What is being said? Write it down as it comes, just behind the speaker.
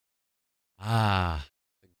Ah,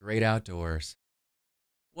 the great outdoors.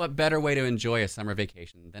 What better way to enjoy a summer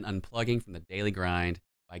vacation than unplugging from the daily grind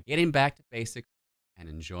by getting back to basics and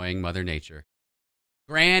enjoying Mother Nature?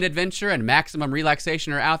 Grand adventure and maximum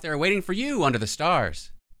relaxation are out there waiting for you under the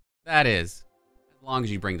stars. That is, as long as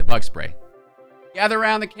you bring the bug spray. Gather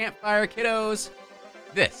around the campfire, kiddos.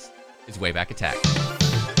 This is Wayback Attack.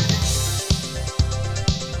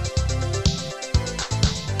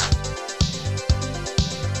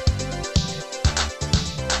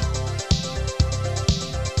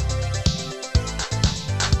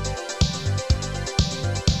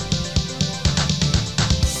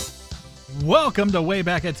 Welcome to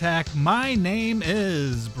Wayback Attack. My name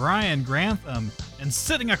is Brian Grantham, and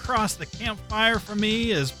sitting across the campfire from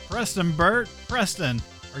me is Preston Burt. Preston,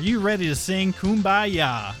 are you ready to sing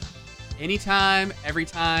Kumbaya? Anytime, every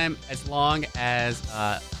time, as long as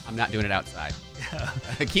I'm not doing it outside.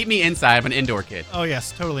 Keep me inside. I'm an indoor kid. Oh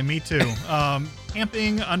yes, totally. Me too.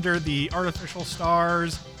 Camping under the artificial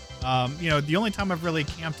stars. The only time I've really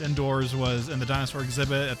camped indoors was in the dinosaur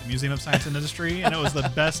exhibit at the Museum of Science and Industry, and it was the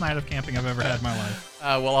best night of camping I've ever had in my life.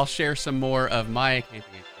 Well, I'll share some more of my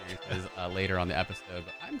camping experiences later on the episode,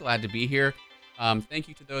 but I'm glad to be here. Thank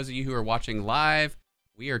you to those of you who are watching live.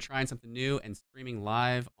 We are trying something new and streaming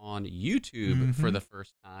live on YouTube for the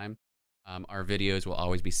first time. Our videos will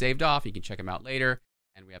always be saved off. You can check them out later,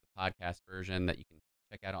 and we have a podcast version that you can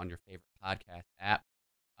check out on your favorite podcast app.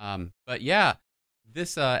 But yeah,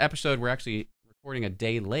 this episode we're actually recording a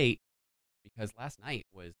day late because last night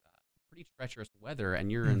was pretty treacherous weather, and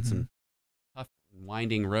you're in some tough,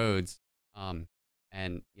 winding roads.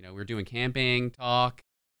 And we were doing camping talk,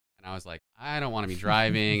 and I was like, I don't want to be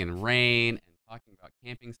driving in rain and talking about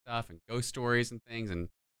camping stuff and ghost stories and things, and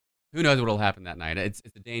who knows what'll happen that night. It's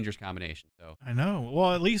a dangerous combination. So I know.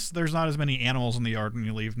 Well, at least there's not as many animals in the yard when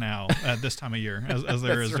you leave now at this time of year as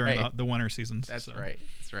there is during the winter seasons. That's right.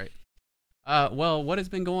 Well, what has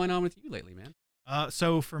been going on with you lately, man?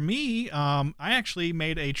 So for me, I actually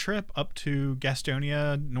made a trip up to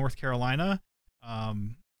Gastonia, North Carolina.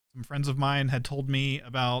 Some friends of mine had told me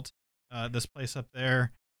about this place up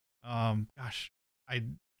there. Gosh, I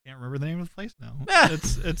can't remember the name of the place now.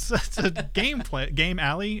 it's a game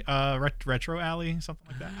alley, retro alley, something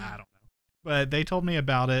like that. I don't know. But they told me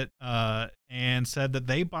about it and said that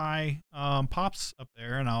they buy pops up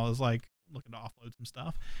there, and I was like, looking to offload some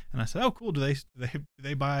stuff, and I said, "Oh, cool. Do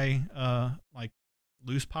they buy like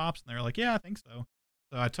loose pops?" And they're like, "Yeah, I think so."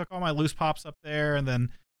 So I took all my loose pops up there, and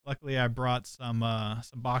then luckily I brought some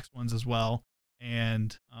boxed ones as well.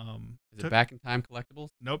 And is it Back in Time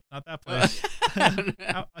Collectibles? Nope, not that place.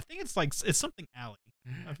 I think it's something alley.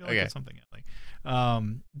 I feel like it's something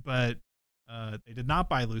alley. But they did not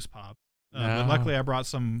buy loose pops. No. But luckily I brought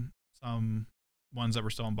some ones that were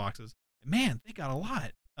still in boxes. And man, they got a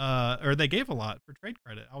lot. Or they gave a lot for trade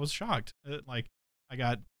credit. I was shocked. I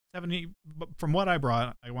got 70 from what I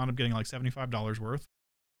brought. I wound up getting like $75 worth,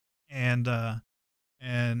 and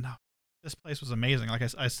this place was amazing. Like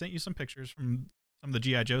I sent you some pictures from some of the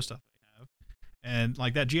GI Joe stuff they have, and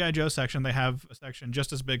like that GI Joe section, they have a section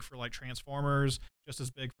just as big for like Transformers, just as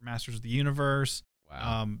big for Masters of the Universe.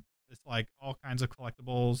 Wow. It's like all kinds of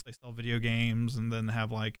collectibles. They sell video games, and then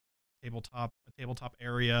have like a tabletop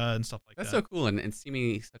area and stuff like that. That's so cool and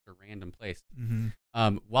seemingly such a random place.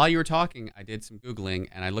 Mm-hmm. While you were talking, I did some Googling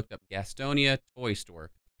and I looked up Gastonia Toy Store.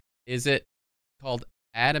 Is it called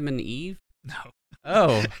Adam and Eve? No.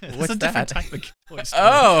 Oh, it's what's a different that? type of toy store.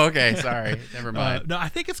 Oh, okay. Sorry. Never mind. No, I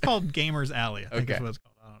think it's called Gamers Alley. I think Okay. is what it's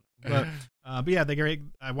called. I don't know. But yeah,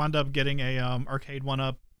 I wound up getting a arcade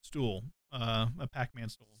one-up stool, a Pac-Man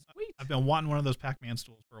stool. Sweet. I've been wanting one of those Pac-Man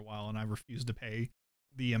stools for a while, and I refuse to pay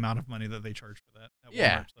the amount of money that they charge for that at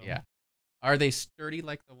Walmart. So. Yeah. Are they sturdy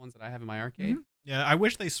like the ones that I have in my arcade? Mm-hmm. Yeah, I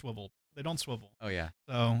wish they swiveled. They don't swivel. Oh yeah.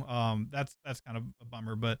 So that's kind of a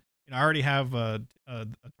bummer. But I already have a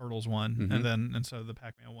Turtles one, and so the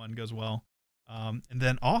Pac-Man one goes well. And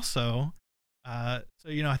then also, I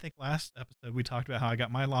think last episode we talked about how I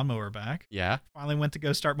got my lawnmower back. Yeah. Finally went to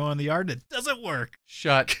go start mowing the yard. It doesn't work.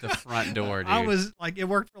 Shut the front door, dude. I was like, it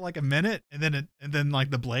worked for like a minute, and then like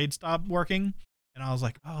the blade stopped working, and I was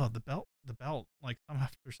like, oh, the belt, like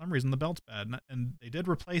for some reason the belt's bad, and they did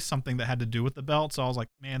replace something that had to do with the belt. So I was like,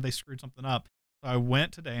 man, they screwed something up. So I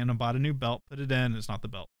went today and I bought a new belt, put it in, and it's not the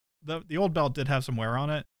belt. The old belt did have some wear on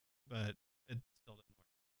it, but it still didn't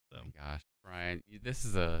work. So. Oh my gosh, Brian, this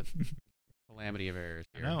is a calamity of errors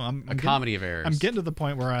here. No, I'm comedy of errors. I'm getting to the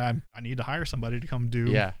point where I need to hire somebody to come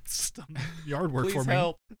do some yard work for me.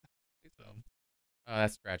 Help. So. Oh,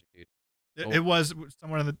 that's tragic, dude. It was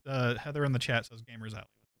someone in the Heather in the chat says Gamers Alley.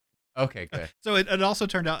 Okay, good. So it also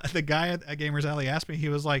turned out the guy at Gamers Alley asked me, he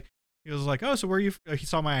was like, He was like, "Oh, so where you?" He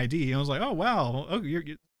saw my ID and I was like, "Oh, wow, oh, you're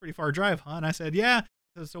pretty far drive, huh?" And I said, "Yeah."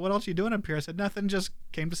 So what else you doing up here? I said, "Nothing, just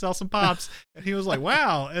came to sell some pops." And he was like,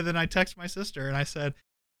 "Wow." And then I texted my sister and I said,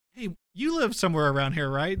 "Hey, you live somewhere around here,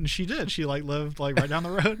 right?" And she did. She like lived like right down the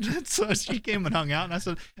road. And so she came and hung out. And I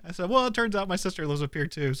said, "Well, it turns out my sister lives up here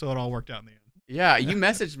too." So it all worked out in the end. Yeah, you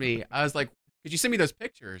messaged me. I was like, could you send me those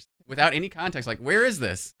pictures without any context? Like, where is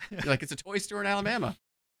this? You're like, it's a toy store in Alabama.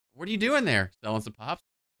 What are you doing there? Selling some pops?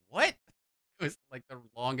 What? It was like the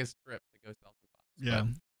longest trip to go sell some pops. Yeah.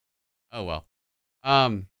 But, oh well.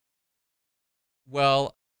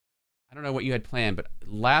 Well, I don't know what you had planned, but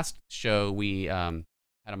last show we had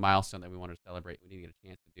a milestone that we wanted to celebrate. We didn't get a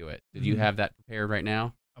chance to do it. Did you have that prepared right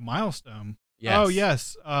now? A milestone. Yes. Oh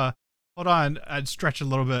yes. Hold on. I'd stretch a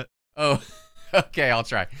little bit. Oh, okay. I'll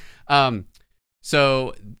try.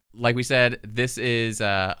 So like we said, this is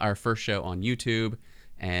our first show on YouTube,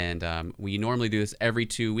 and we normally do this every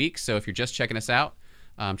 2 weeks. So if you're just checking us out,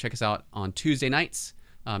 check us out on Tuesday nights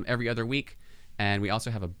every other week. And we also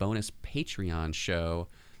have a bonus Patreon show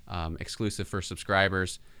exclusive for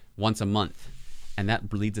subscribers once a month. And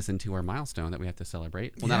that leads us into our milestone that we have to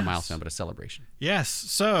celebrate. Well, not a milestone, but a celebration. Yes.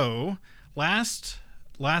 So last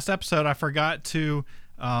episode, I forgot to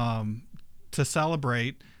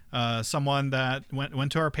celebrate someone that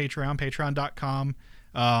went to our Patreon,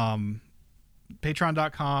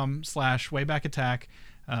 patreon.com/waybackattack,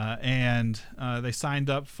 and they signed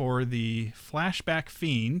up for the Flashback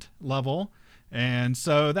Fiend level. And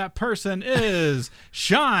so that person is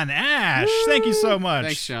Sean Ash. Woo! Thank you so much.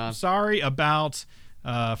 Thanks, Sean. Sorry about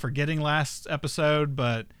forgetting last episode,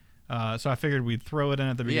 but so I figured we'd throw it in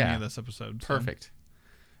at the beginning of this episode. So. Perfect.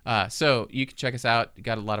 So you can check us out. You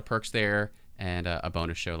got a lot of perks there and a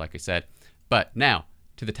bonus show, like we said. But now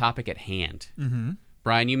to the topic at hand. Mm-hmm.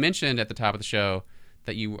 Brian, you mentioned at the top of the show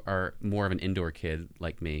that you are more of an indoor kid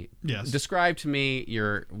like me. Yes. Describe to me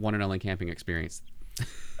your one and only camping experience.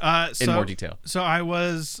 In more detail. So I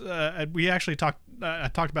was, we actually talked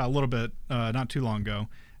about a little bit not too long ago,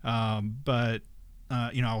 but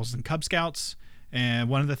I was in Cub Scouts, and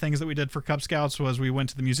one of the things that we did for Cub Scouts was we went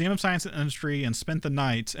to the Museum of Science and Industry and spent the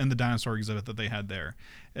night in the dinosaur exhibit that they had there.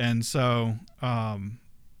 And so,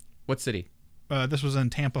 what city? This was in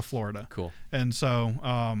Tampa, Florida. Cool. And so,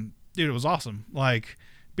 dude, it was awesome. Like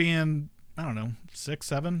being, I don't know, 6,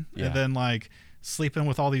 7, and then like sleeping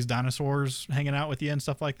with all these dinosaurs hanging out with you and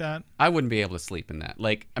stuff like that. I wouldn't be able to sleep in that.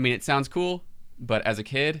 Like, I mean, it sounds cool, but as a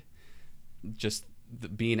kid, just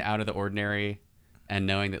being out of the ordinary and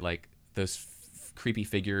knowing that like those creepy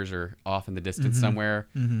figures are off in the distance somewhere,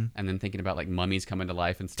 and then thinking about like mummies coming to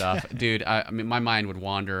life and stuff, dude. I mean, my mind would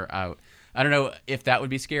wander out. I don't know if that would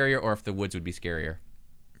be scarier or if the woods would be scarier.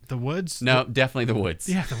 The woods? No, definitely the woods.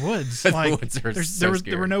 Yeah, the woods. The like, woods are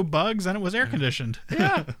there were no bugs and it was air conditioned.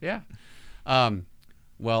 Yeah.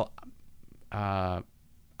 Well, I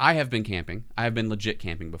have been camping. I have been legit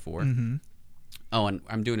camping before. Mm-hmm. Oh, and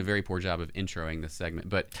I'm doing a very poor job of introing this segment,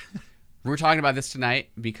 but we're talking about this tonight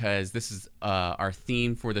because this is our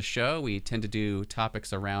theme for the show. We tend to do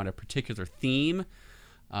topics around a particular theme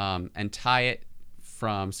and tie it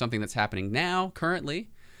from something that's happening now, currently,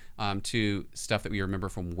 to stuff that we remember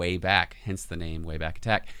from way back, hence the name Way Back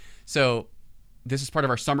Attack. So this is part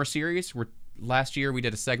of our summer series. Last year, we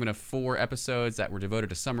did a segment of 4 episodes that were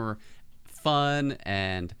devoted to summer fun,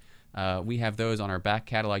 and we have those on our back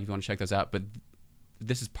catalog if you want to check those out. But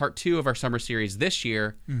this is part 2 of our summer series this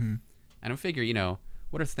year. Mm-hmm. And I figure,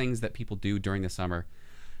 what are things that people do during the summer?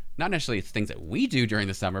 Not necessarily things that we do during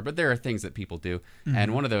the summer, but there are things that people do. Mm-hmm.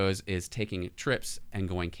 And one of those is taking trips and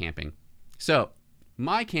going camping. So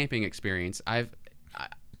my camping experience, I've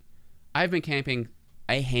been camping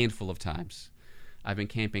a handful of times. I've been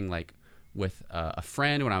camping like with a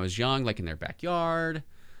friend when I was young, like in their backyard.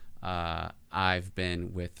 I've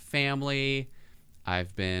been with family.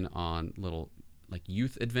 I've been on little like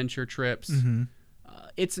youth adventure trips. Mm-hmm.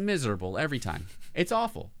 It's miserable every time. It's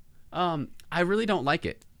awful. I really don't like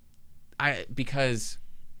it. Because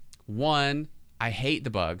one, I hate the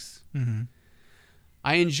bugs. Mm-hmm.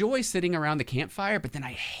 I enjoy sitting around the campfire, but then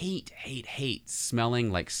I hate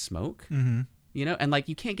smelling like smoke. Mm-hmm. And like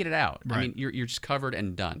you can't get it out. Right. I mean, you're just covered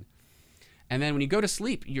and done. And then when you go to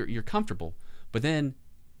sleep, you're comfortable, but then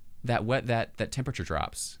that temperature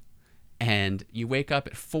drops, and you wake up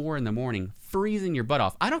at 4 a.m, freezing your butt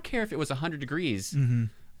off. I don't care if it was 100 degrees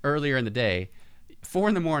earlier in the day. 4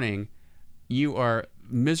 a.m, you are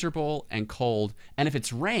miserable and cold, and if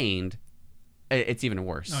it's rained, it's even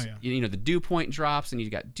worse. Oh, yeah. The dew point drops, and you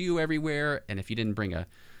got dew everywhere. And if you didn't bring a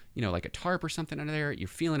like a tarp or something under there. You're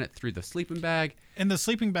feeling it through the sleeping bag. And the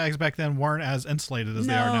sleeping bags back then weren't as insulated as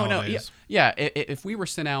they are nowadays. Yeah. If we were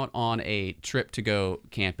sent out on a trip to go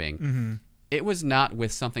camping, it was not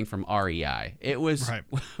with something from REI. It was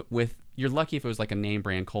with, you're lucky if it was like a name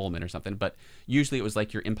brand Coleman or something, but usually it was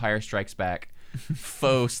like your Empire Strikes Back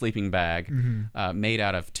faux sleeping bag made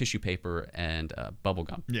out of tissue paper and bubble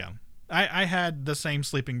gum. Yeah. I had the same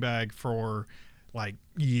sleeping bag for like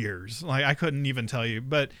years. Like I couldn't even tell you,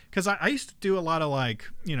 but because I used to do a lot of I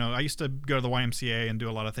used to go to the YMCA and do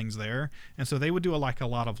a lot of things there. And so they would do a lot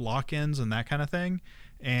of lock-ins and that kind of thing.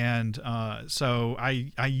 And so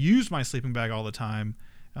I used my sleeping bag all the time.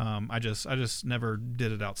 I just never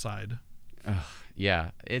did it outside.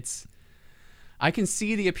 Yeah, I can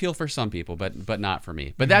see the appeal for some people, but not for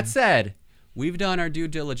me. But that said, we've done our due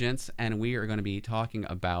diligence, and we are going to be talking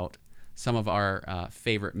about some of our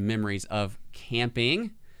favorite memories of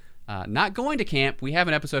camping. Not going to camp. We have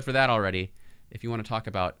an episode for that already. If you want to talk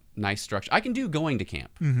about nice structure, I can do going to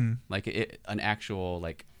camp, like an actual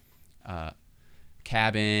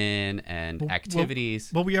cabin and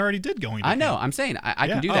activities. Well, we already did going to camp. I know. I'm saying I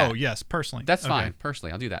can do that. Oh, yes, personally. That's fine.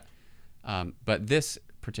 Personally, I'll do that. But this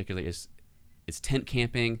particularly is tent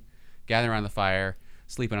camping, gathering around the fire,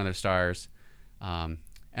 sleeping under the stars, and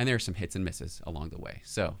there are some hits and misses along the way.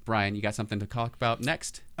 So, Brian, you got something to talk about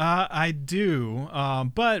next? I do.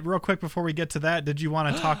 But real quick before we get to that, did you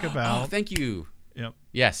want to talk about... Oh, thank you. Yep.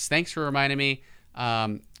 Yes, thanks for reminding me.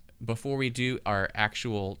 Before we do our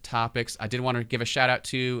actual topics, I did want to give a shout out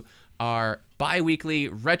to our bi-weekly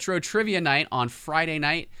Retro Trivia Night on Friday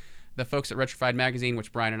night. The folks at Retrofied Magazine,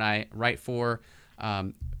 which Brian and I write for,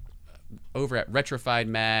 over at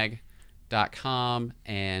retrofiedmag.com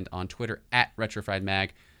and on Twitter at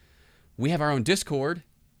retrofiedmag. We have our own Discord,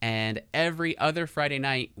 and every other Friday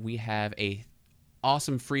night we have a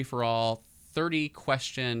awesome free-for-all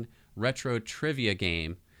 30-question retro trivia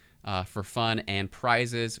game for fun and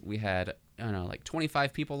prizes. We had,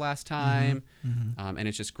 25 people last time, and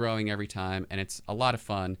it's just growing every time, and it's a lot of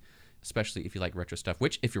fun, especially if you like retro stuff,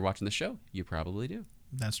 which, if you're watching the show, you probably do.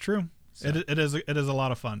 That's true. So. It is a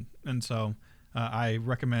lot of fun, and so I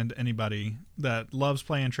recommend anybody that loves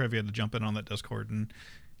playing trivia to jump in on that Discord and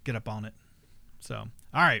get up on it. So,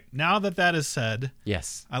 all right, now that is said,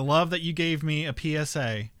 yes, I love that you gave me a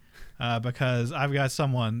PSA because I've got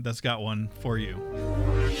someone that's got one for you.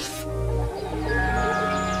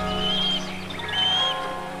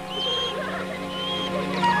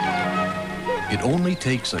 It only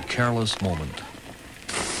takes a careless moment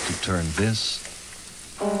to turn this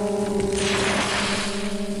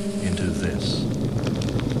into this.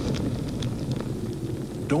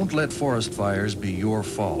 Don't let forest fires be your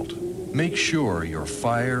fault. Make sure your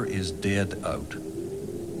fire is dead out.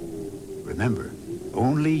 Remember,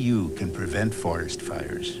 only you can prevent forest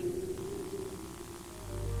fires.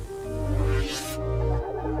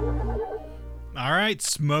 All right,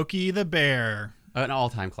 Smokey the Bear. An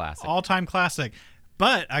all-time classic. All-time classic.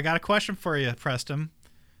 But I got a question for you, Preston.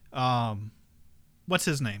 What's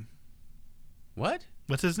his name? What?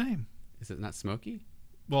 What's his name? Is it not Smokey?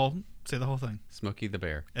 Well, say the whole thing. Smokey the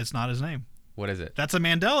Bear. It's not his name. What is it? That's a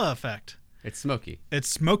Mandela effect. It's Smokey. It's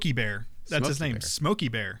Smokey Bear. That's his name. Bear. Smokey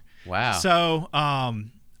Bear. Wow. So,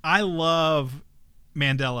 I love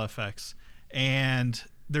Mandela effects, and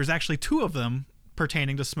there's actually two of them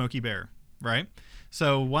pertaining to Smokey Bear, right?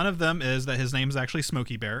 So one of them is that his name is actually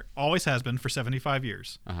Smokey Bear, always has been for 75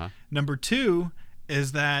 years. Number two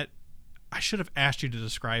is that I should have asked you to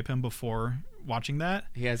describe him before watching that.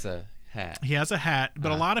 He has a hat. He has a hat,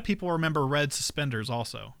 but a lot of people remember red suspenders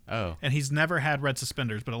also. Oh. And he's never had red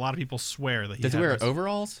suspenders, but a lot of people swear that he Does he wear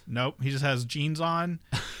overalls? Nope. He just has jeans on.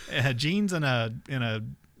 Jeans and a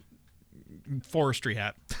forestry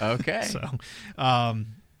hat. Okay. So,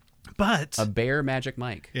 but a bear Magic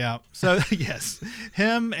Mike. Yeah. So yes,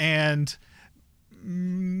 him and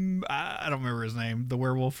I don't remember his name. The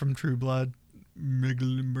werewolf from True Blood.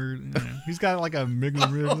 He's got like a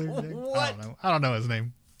What? I don't know his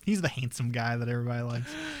name. He's the handsome guy that everybody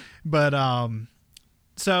likes. But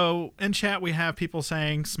so in chat we have people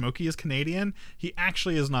saying Smokey is Canadian. He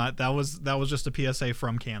actually is not. That was just a PSA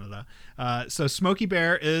from Canada. So Smokey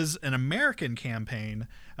Bear is an American campaign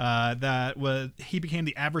he became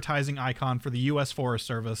the advertising icon for the U.S. Forest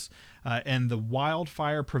Service and the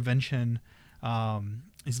wildfire prevention.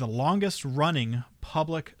 Is the longest running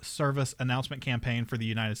public service announcement campaign for the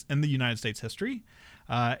United States history,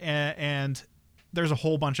 and there's a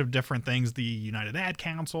whole bunch of different things. The United Ad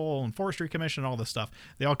Council and Forestry Commission, all this stuff,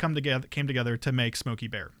 they all came together to make Smokey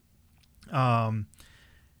Bear.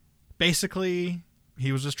 Basically,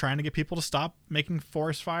 he was just trying to get people to stop making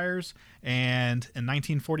forest fires. And in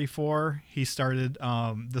 1944, he started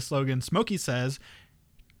the slogan, Smokey says,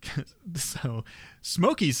 so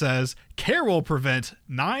Smokey says, care will prevent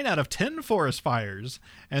 9 out of 10 forest fires.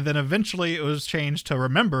 And then eventually it was changed to,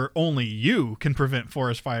 remember, only you can prevent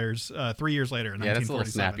forest fires 3 years later in 1947. That's a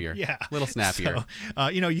little snappier. Yeah. A little snappier. So,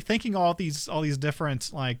 you thinking all these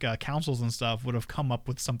different like councils and stuff would have come up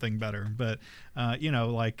with something better. But,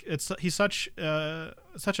 like he's such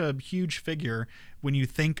a huge figure when you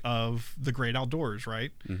think of the great outdoors,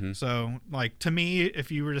 right? Mm-hmm. So, like, to me,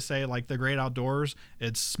 if you were to say, like, the great outdoors,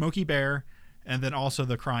 it's Smokey Bear and then also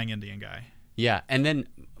the crying Indian guy. Yeah, and then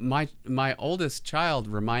my oldest child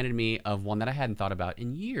reminded me of one that I hadn't thought about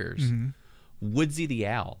in years. Mm-hmm. Woodsy the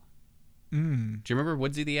Owl. Mm. Do you remember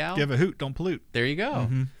Woodsy the Owl? Give a hoot, don't pollute. There you go.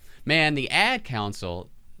 Mm-hmm. Man, the ad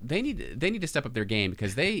council, they need to step up their game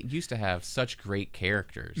because they used to have such great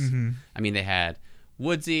characters. Mm-hmm. I mean, they had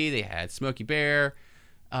Woodsy, they had Smokey Bear,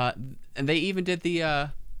 and they even did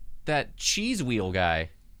the that cheese wheel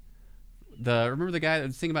guy. Remember the guy that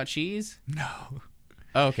would sing about cheese? No.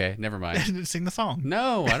 Oh, okay, never mind. Didn't sing the song.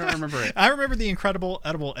 No, I don't remember it. I remember the Incredible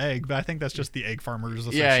Edible Egg, but I think that's just the Egg Farmers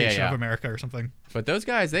Association of America or something. But those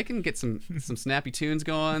guys, they can get some snappy tunes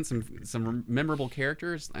going, some memorable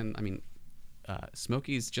characters, and I mean,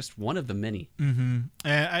 Smokey's just one of the many. Mm-hmm.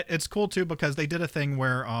 And it's cool too because they did a thing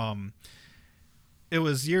where it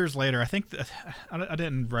was years later. I think I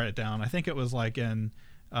didn't write it down. I think it was like in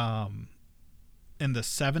the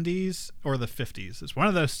 70s or the 50s. It's one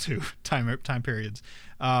of those two time periods.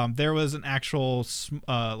 There was an actual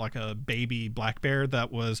like a baby black bear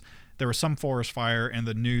there was some forest fire and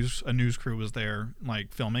a news crew was there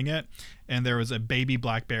like filming it, and there was a baby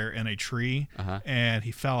black bear in a tree, and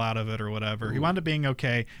he fell out of it or whatever. Ooh. He wound up being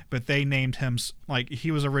okay, but they named him, like, he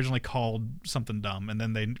was originally called something dumb, and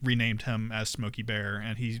then they renamed him as Smokey Bear,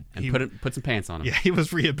 and he put some pants on him. Yeah, he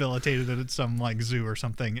was rehabilitated at some like zoo or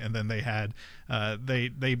something, and then they had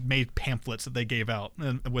they made pamphlets that they gave out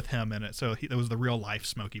with him in it, so it was the real life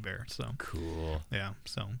Smokey Bear. So cool. Yeah,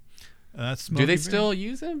 so. Do they still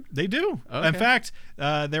use him? They do. Okay. In fact,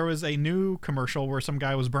 there was a new commercial where some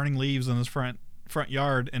guy was burning leaves in his front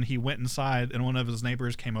yard, and he went inside, and one of his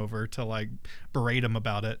neighbors came over to like berate him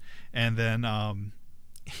about it, and then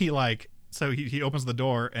he opens the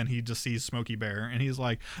door and he just sees Smokey Bear, and he's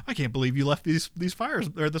like, I can't believe you left these fires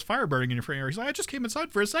or this fire burning in your front yard. He's like, I just came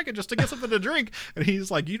inside for a second just to get something to drink, and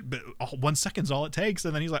he's like, 1 second's all it takes,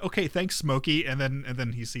 and then he's like, okay, thanks, Smokey, and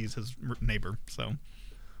then he sees his neighbor. So.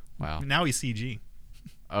 Wow. Now he's CG.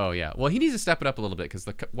 Oh, yeah. Well, he needs to step it up a little bit because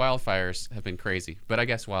the wildfires have been crazy. But I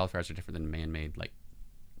guess wildfires are different than man-made, like,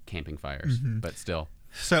 camping fires. Mm-hmm. But still.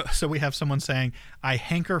 So we have someone saying, I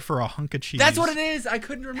hanker for a hunk of cheese. That's what it is. I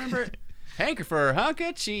couldn't remember it. Hanker for a hunk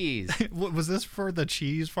of cheese. Was this for the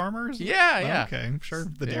cheese farmers? Yeah. Okay, sure.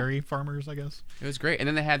 The dairy farmers, I guess. It was great. And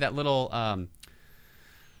then they had that little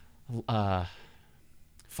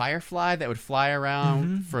firefly that would fly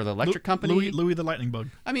around for the electric company. Louis the Lightning Bug.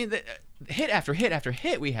 I mean, hit after hit after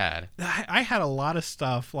hit we had. I had a lot of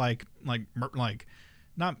stuff like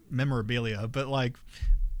not memorabilia, but like,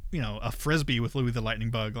 a Frisbee with Louis the Lightning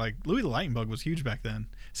Bug. Like, Louis the Lightning Bug was huge back then.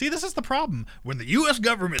 See, this is the problem. When the U.S.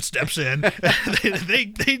 government steps in,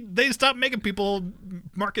 they stop making people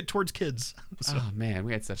market towards kids. So. Oh, man,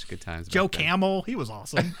 we had such good times. Joe Camel, he was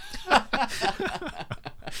awesome.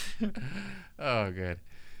 Oh, good.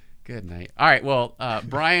 Good night. All right, well,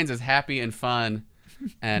 Brian's is happy and fun,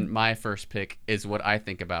 and my first pick is what I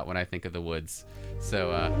think about when I think of the woods.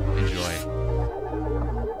 So enjoy.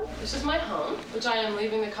 This is my home, which I am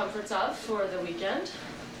leaving the comforts of for the weekend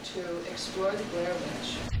to explore the Blair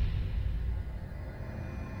Witch.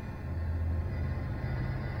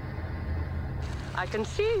 I can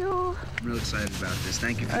see you. I'm real excited about this.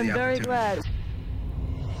 Thank you for the opportunity. I'm very glad.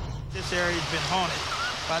 This area's been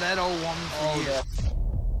haunted by that old woman for years.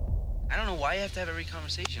 I don't know why you have to have every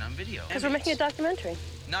conversation on video. Because we're making a documentary.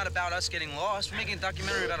 Not about us getting lost. We're making a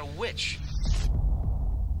documentary about a witch.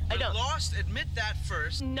 I don't. Lost? Admit that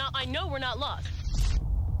first. No, I know we're not lost.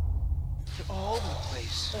 You're all over the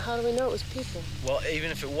place. Well, how do we know it was people? Well,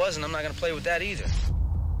 even if it wasn't, I'm not going to play with that either.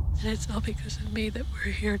 And it's all because of me that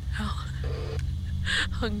we're here now.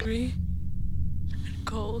 Hungry and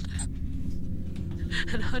cold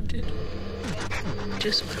and hunted.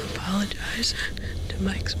 Just want to apologize to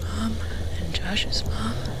Mike's mom and Josh's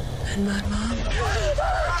mom and my mom.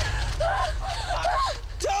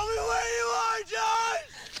 Tell me where you are, Josh!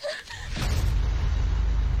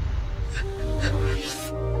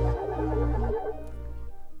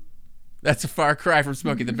 That's a far cry from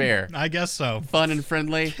Smokey the Bear. I guess so. Fun and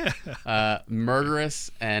friendly,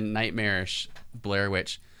 murderous and nightmarish. Blair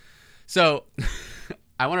Witch. So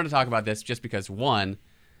I wanted to talk about this just because, one,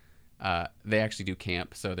 they actually do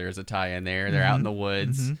camp, so there's a tie-in there. They're out in the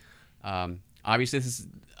woods. Obviously, this is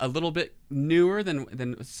a little bit newer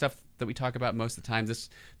than stuff that we talk about most of the time. This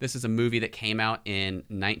is a movie that came out in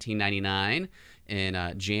 1999,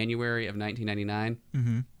 in January of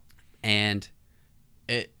 1999, and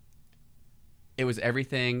it was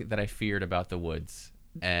everything that I feared about the woods.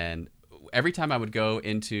 And every time I would go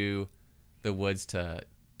into the woods to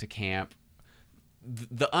camp,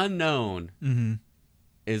 the unknown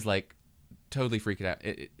is like totally freaking out.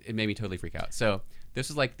 It made me totally freak out. So this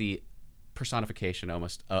is like the personification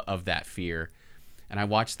almost of that fear. And I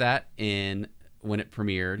watched that when it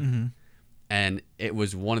premiered, and it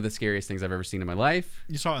was one of the scariest things I've ever seen in my life.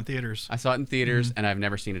 You saw it in theaters. I saw it in theaters, and I've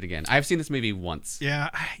never seen it again. I've seen this movie once. Yeah,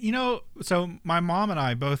 so my mom and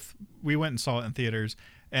I we went and saw it in theaters,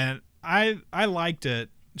 and I liked it.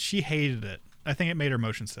 She hated it. I think it made her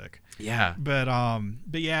motion sick. Yeah. But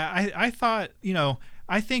yeah, I thought,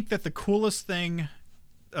 I think that the coolest thing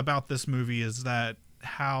about this movie is that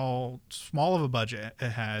how small of a budget it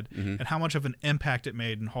had and how much of an impact it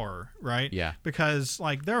made in horror, right? Yeah. Because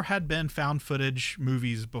like there had been found footage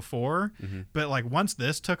movies before, but like once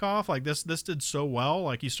this took off, like this did so well,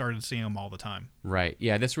 like you started seeing them all the time. Right.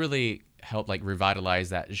 Yeah, this really helped like revitalize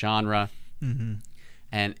that genre.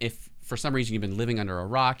 And if for some reason you've been living under a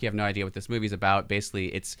rock, you have no idea what this movie's about, basically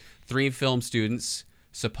it's 3 film students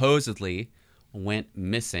supposedly went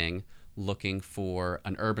missing looking for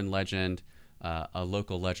an urban legend, a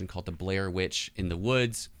local legend called the Blair Witch in the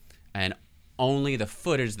woods, and only the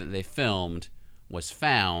footage that they filmed was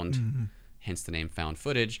found, hence the name found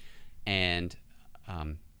footage, and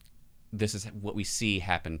this is what we see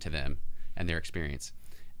happen to them and their experience.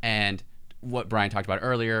 And what Brian talked about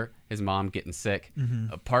earlier, his mom getting sick,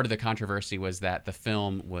 part of the controversy was that the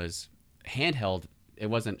film was handheld.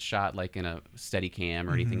 It wasn't shot like in a steady cam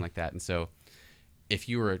or anything like that, and so if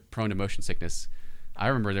you were prone to motion sickness, I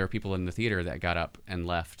remember there were people in the theater that got up and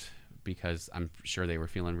left because I'm sure they were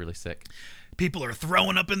feeling really sick. People are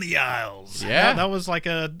throwing up in the aisles. Yeah. That was like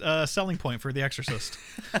a selling point for The Exorcist.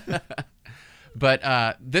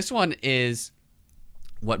 But this one is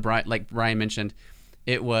what Brian mentioned.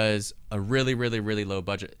 It was a really, really, really low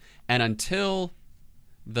budget. And until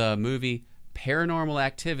the movie Paranormal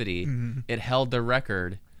Activity, it held the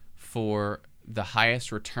record for the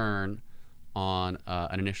highest return on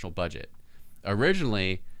an initial budget.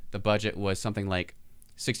 Originally, the budget was something like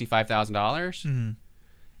 $65,000,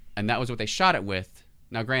 and that was what they shot it with.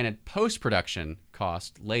 Now, granted, post-production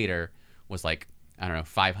cost later was like, I don't know,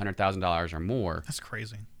 $500,000 or more. That's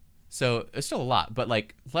crazy. So it's still a lot, but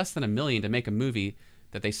like less than $1 million to make a movie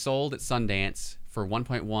that they sold at Sundance for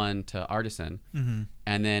 1.1 to Artisan, and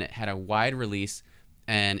then it had a wide release,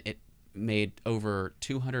 and it made over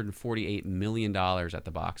 $248 million at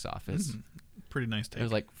the box office. Pretty nice take. It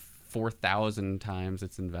was like 4,000 times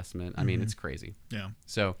its investment. I mean, it's crazy. Yeah.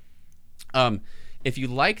 So, if you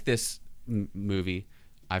like this movie,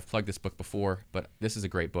 I've plugged this book before, but this is a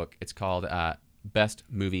great book. It's called Best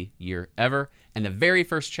Movie Year Ever, and the very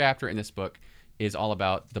first chapter in this book is all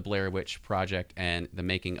about the Blair Witch Project and the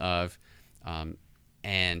making of,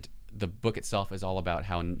 and the book itself is all about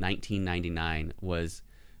how 1999 was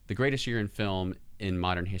the greatest year in film in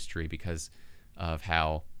modern history because of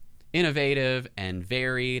how innovative and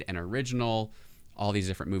varied and original all these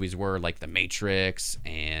different movies were, like The Matrix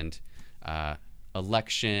and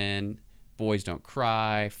Election, Boys Don't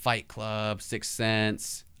Cry, Fight Club, Sixth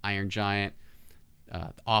Sense, Iron Giant,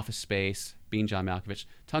 Office Space, Being John Malkovich,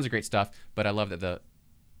 tons of great stuff. But I love that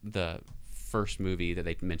the first movie that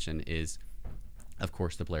they mention is, of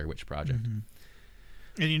course, the Blair Witch Project.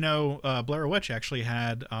 And Blair Witch actually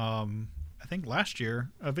had, I think last year,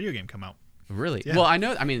 a video game come out. Really? Yeah. Well, I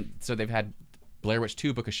know. I mean, so they've had Blair Witch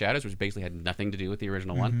 2: Book of Shadows, which basically had nothing to do with the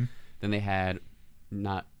original one. Then they had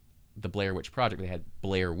not the Blair Witch Project. They had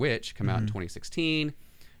Blair Witch come out in 2016.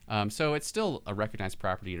 So it's still a recognized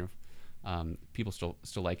property. People still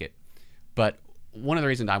like it. But one of the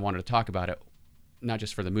reasons I wanted to talk about it, not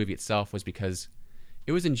just for the movie itself, was because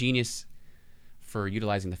it was ingenious for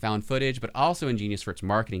utilizing the found footage, but also ingenious for its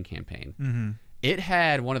marketing campaign. It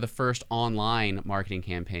had one of the first online marketing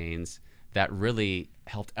campaigns that really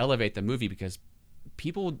helped elevate the movie because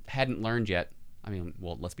people hadn't learned yet. I mean,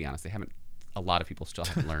 well, let's be honest, a lot of people still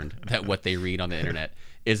haven't learned that what they read on the internet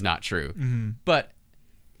is not true. But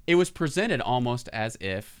it was presented almost as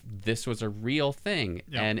if this was a real thing.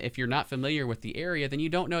 Yep. And if you're not familiar with the area, then you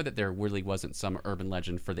don't know that there really wasn't some urban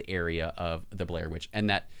legend for the area of the Blair Witch, and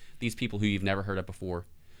that these people who you've never heard of before,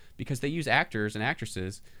 because they use actors and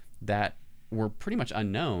actresses that were pretty much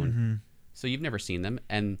unknown. so you've never seen them,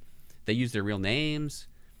 and they use their real names.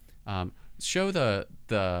 Show the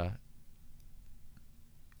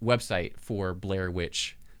website for Blair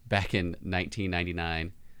Witch back in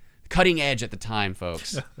 1999. Cutting edge at the time,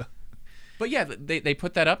 folks. But yeah, they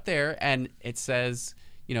put that up there, and it says,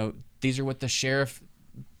 this is what the sheriff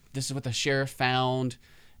found,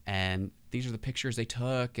 and these are the pictures they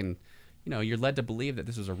took, and you're led to believe that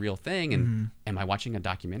this was a real thing. And am I watching a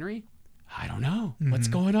documentary? I don't know what's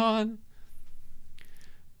going on.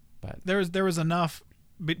 But there was enough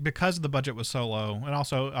because the budget was so low, and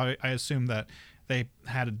also I assume that they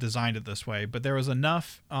had designed it this way, but there was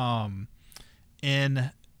enough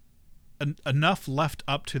enough left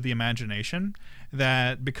up to the imagination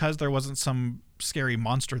that because there wasn't some scary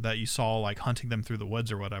monster that you saw like hunting them through the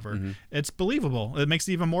woods or whatever, it's believable. It makes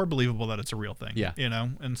it even more believable that it's a real thing. Yeah.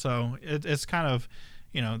 And so it's kind of,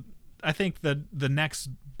 I think that the next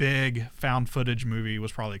big found footage movie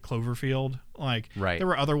was probably Cloverfield. Like, right. There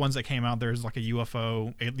were other ones that came out. There's like a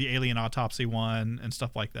UFO, the Alien Autopsy one, and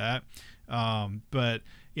stuff like that. But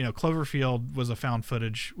Cloverfield was a found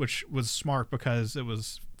footage, which was smart because it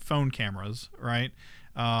was phone cameras, right?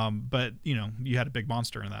 But you had a big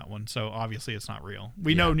monster in that one, so obviously it's not real.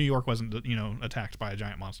 We know New York wasn't attacked by a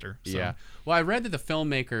giant monster. So. Yeah. Well, I read that the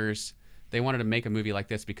filmmakers, they wanted to make a movie like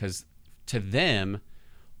this because to them,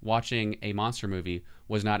 watching a monster movie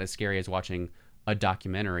was not as scary as watching a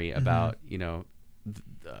documentary about the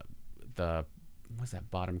what's that,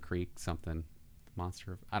 Bottom Creek something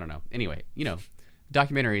monster, I don't know. Anyway,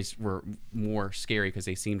 documentaries were more scary because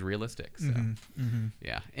they seemed realistic. So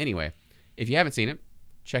yeah. Anyway, if you haven't seen it,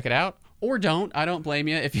 check it out, or don't. I don't blame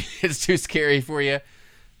you if it's too scary for you.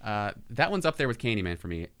 That one's up there with Candyman for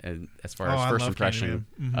me as far as first impression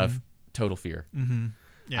of total fear.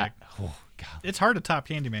 Yeah. God. It's hard to top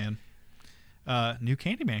Candyman. New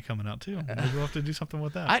Candyman coming out too. Maybe we'll have to do something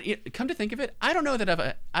with that. Come to think of it, I don't know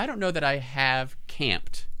that I have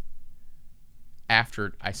camped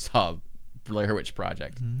after I saw Blair Witch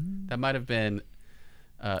Project. That might have been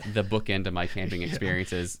the bookend of my camping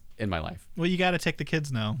experiences in my life. Well, you got to take the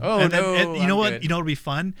kids now. And you know what? Good. You know what'd be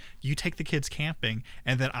fun? You take the kids camping,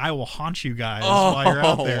 and then I will haunt you guys while you're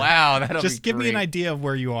out there. Wow, that'll just be give great. me an idea of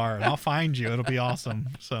where you are, and I'll find you. It'll be awesome.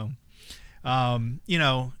 So,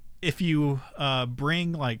 if you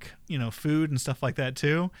bring food and stuff like that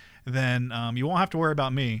too, then you won't have to worry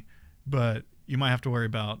about me, but you might have to worry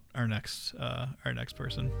about our next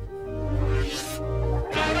person.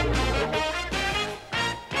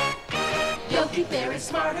 Yogi Bear is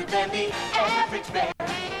smarter than the average bear.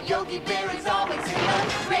 Yogi Bear is always in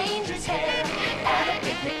the ranger's hair. At a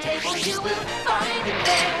picnic table you will find him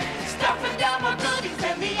there, stuffing down more goodies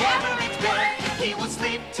than the average bear. He will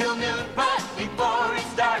sleep till noon, but before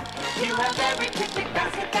it's dark, he'll have every picnic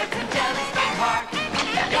basket that's in Jellystone Park.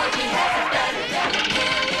 Yogi has it better than a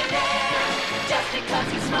millionaire, just because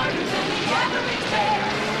he's smarter than the average bear.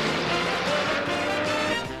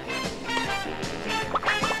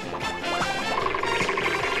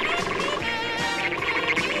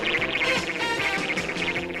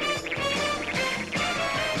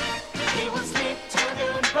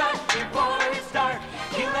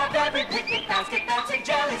 Basket that's in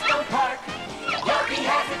Jellystone Park. Yogi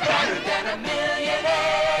has it better than a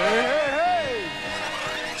millionaire. Hey.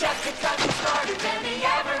 Just because he's smarter than the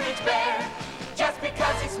average bear. Just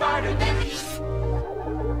because he's smarter than the...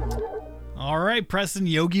 All right, Preston,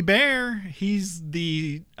 Yogi Bear. He's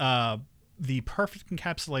the perfect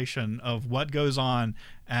encapsulation of what goes on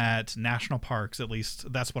at national parks. At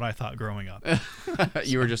least that's what I thought growing up.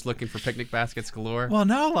 You were just looking for picnic baskets galore? Well,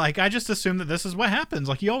 no, I just assumed that this is what happens.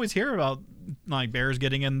 You always hear about bears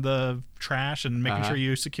getting in the trash and making sure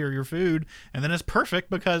you secure your food, and then it's perfect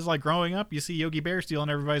because growing up you see Yogi Bear stealing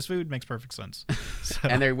everybody's food. Makes perfect sense. So,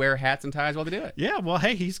 and they wear hats and ties while they do it. Yeah, well,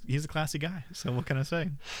 hey, he's a classy guy, so what can I say?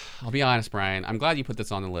 I'll be honest, Brian, I'm glad you put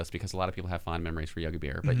this on the list because a lot of people have fond memories for Yogi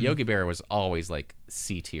Bear, but Yogi Bear was always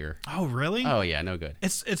C tier. Oh, really? Oh yeah, no good.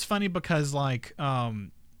 It's funny because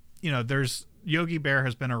there's Yogi Bear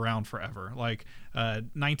has been around forever.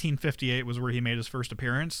 1958 was where he made his first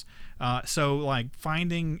appearance. So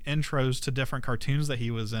finding intros to different cartoons that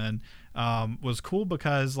he was in was cool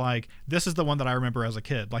because this is the one that I remember as a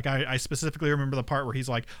kid. I specifically remember the part where he's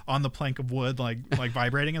on the plank of wood,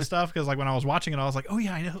 vibrating and stuff. Because when I was watching it, I was like, oh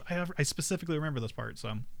yeah, I know. I specifically remember this part.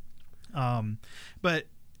 So, but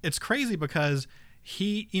it's crazy because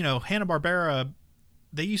he, Hanna-Barbera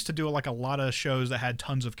they used to do like a lot of shows that had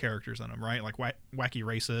tons of characters in them, right? Like wacky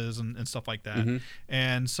races and stuff like that. Mm-hmm.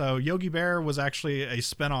 And so Yogi Bear was actually a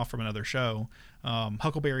spinoff from another show.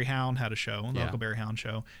 Huckleberry Hound had a show, the Huckleberry Hound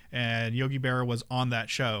show, and Yogi Bear was on that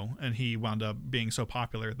show, and he wound up being so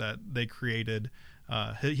popular that they created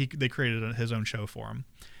his own show for him.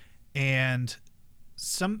 And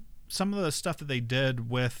some of the stuff that they did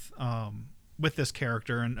with this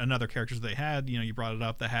character and other characters they had, you brought it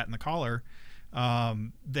up, the hat and the collar.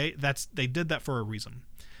 They did that for a reason.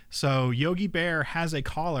 So Yogi Bear has a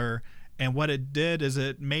collar, and what it did is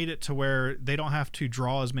it made it to where they don't have to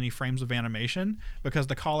draw as many frames of animation because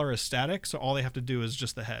the collar is static. So all they have to do is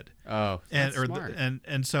just the head. Oh, that's smart.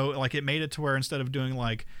 And so like it made it to where instead of doing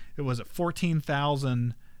like, it was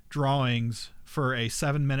 14,000 drawings for a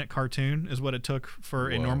 7-minute cartoon is what it took for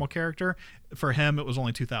a normal character. For him, it was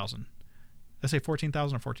only 2,000. Did I say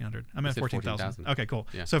 14,000 or 1,400? I meant 14,000. Okay, cool.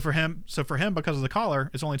 Yeah. So for him, because of the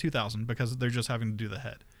collar, it's only 2,000 because they're just having to do the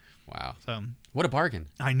head. Wow. So what a bargain.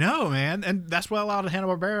 I know, man. And that's what allowed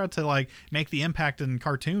Hanna-Barbera to like make the impact in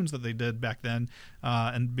cartoons that they did back then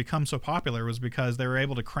and become so popular, was because they were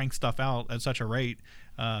able to crank stuff out at such a rate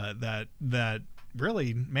that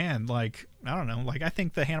really, man, like, I don't know, like I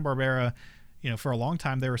think the Hanna-Barbera, for a long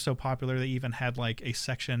time they were so popular they even had like a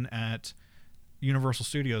section at Universal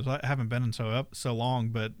Studios. I haven't been in so long,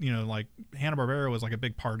 but like Hanna-Barbera was like a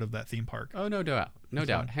big part of that theme park. Oh, no doubt.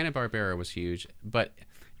 Hanna-Barbera was huge, but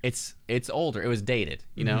it's older. It was dated,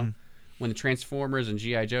 Mm-hmm. When the Transformers and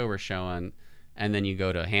G.I. Joe were showing, and then you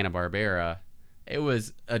go to Hanna-Barbera, it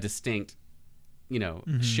was a distinct,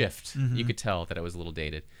 shift. Mm-hmm. You could tell that it was a little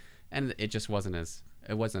dated, and it just wasn't as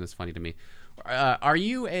funny to me. Are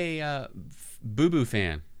you a Boo Boo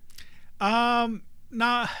fan?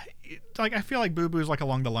 Nah, like I feel like Boo Boo's like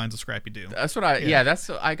along the lines of Scrappy Doo. That's what I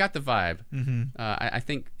got the vibe. Mm-hmm. I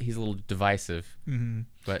think he's a little divisive,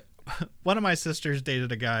 but one of my sisters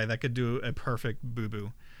dated a guy that could do a perfect Boo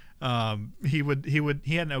Boo. He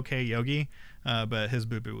had an okay Yogi, but his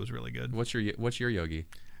Boo Boo was really good. What's your Yogi?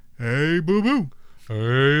 Hey Boo Boo.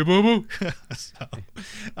 Hey Boo Boo.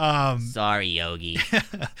 Sorry, Yogi.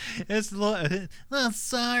 It's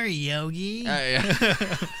sorry, Yogi. 2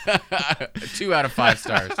 out of 5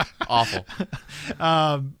 stars. Awful.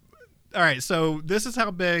 All right, so this is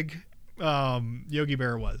how big Yogi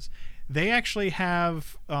Bear was. They actually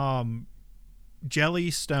have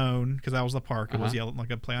Jellystone, because that was the park. It was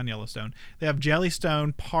like a play on Yellowstone. They have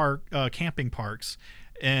Jellystone Park camping parks,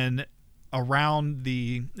 and around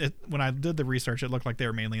when I did the research, it looked like they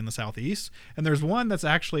were mainly in the southeast. And there's one that's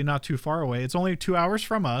actually not too far away. It's only 2 hours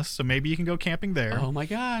from us, so maybe you can go camping there. Oh my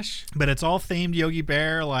gosh! But it's all themed Yogi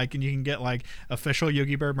Bear, like, and you can get like official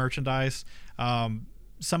Yogi Bear merchandise.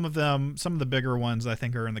 Some of the bigger ones I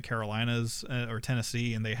think are in the Carolinas or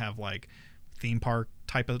Tennessee, and they have like theme park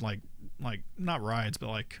type of like not rides, but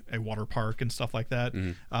like a water park and stuff like that.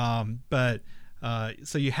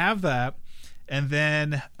 So you have that. And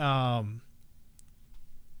then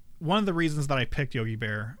one of the reasons that I picked Yogi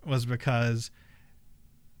Bear was because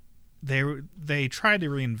they tried to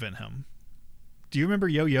reinvent him. Do you remember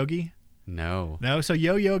Yo Yogi? No. So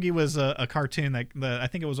Yo Yogi was a cartoon that I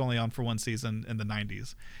think it was only on for one season in the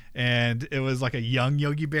 90s. And it was like a young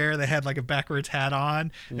Yogi Bear that had like a backwards hat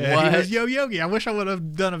on. And he was Yo Yogi. I wish I would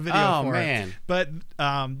have done a video for it. But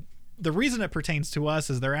the reason it pertains to us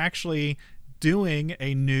is they're actually doing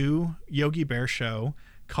a new Yogi Bear show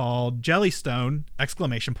called Jellystone ! And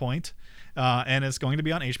it's going to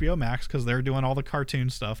be on HBO Max because they're doing all the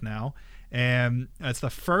cartoon stuff now. And it's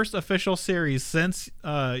the first official series since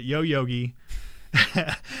Yo Yogi.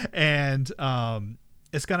 And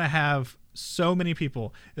it's going to have so many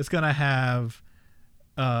people. It's going to have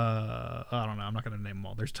I don't know, I'm not going to name them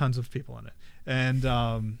all. There's tons of people in it.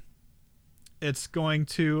 And it's going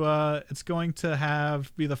to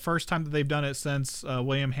be the first time that they've done it since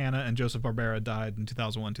William Hanna and Joseph Barbera died in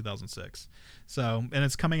 2001, 2006. So, and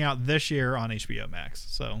it's coming out this year on HBO Max.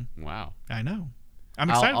 So, wow, I know, I'm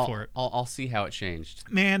excited for it. I'll see how it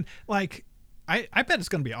changed. Man, like I bet it's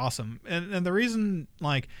going to be awesome. And the reason,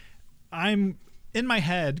 like, I'm in my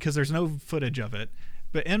head, because there's no footage of it,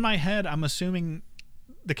 but in my head, I'm assuming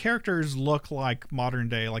the characters look like modern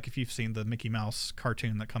day, like if you've seen the Mickey Mouse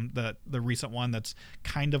cartoon the recent one that's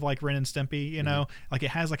kind of like Ren and Stimpy, like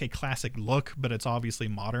it has like a classic look, but it's obviously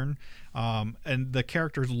modern. And the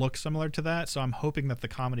characters look similar to that. So I'm hoping that the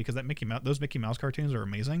comedy, because those Mickey Mouse cartoons are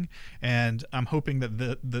amazing, and I'm hoping that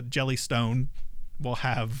the Jellystone will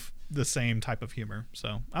have the same type of humor.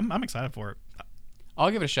 So I'm excited for it.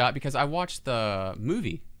 I'll give it a shot because I watched the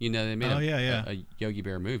movie. They made a Yogi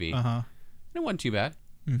Bear movie. Uh-huh. It wasn't too bad.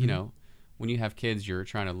 when you have kids, you're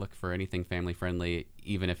trying to look for anything family friendly,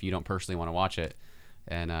 even if you don't personally want to watch it.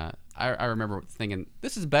 And I remember thinking,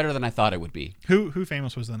 this is better than I thought it would be. Who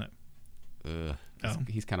famous was in it?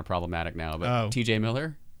 He's kind of problematic now, but T.J.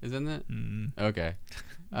 Miller is in it. Okay,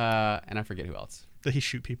 and I forget who else. Did he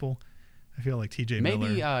shoot people? I feel like T.J. Miller.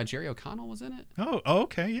 Maybe Jerry O'Connell was in it. Oh,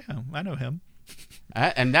 okay, yeah, I know him.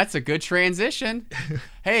 And that's a good transition.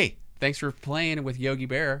 Hey, thanks for playing with Yogi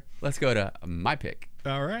Bear. Let's go to my pick.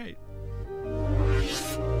 All right.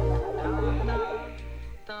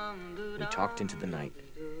 We talked into the night.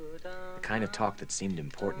 The kind of talk that seemed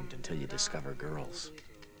important until you discover girls.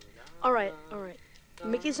 All right.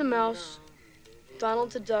 Mickey's a mouse,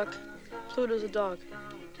 Donald's a duck, Pluto's a dog.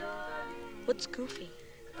 What's Goofy?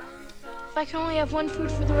 If I can only have one food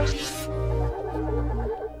for the rest of the...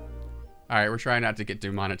 All right, we're trying not to get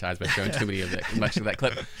demonetized by showing too much of that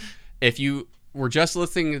clip. If you were just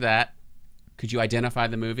listening to that, could you identify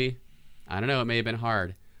the movie? I don't know, it may have been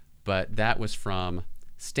hard, but that was from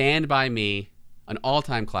Stand By Me, an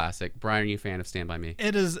all-time classic. Brian, are you a fan of Stand By Me?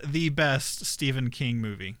 It is the best Stephen King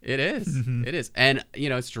movie. It is. Mm-hmm. It is. And,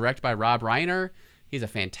 it's directed by Rob Reiner. He's a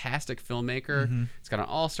fantastic filmmaker. Mm-hmm. It's got an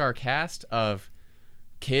all-star cast of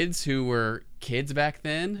kids who were kids back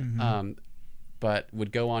then, but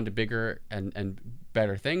would go on to bigger and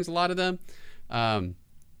better things, a lot of them.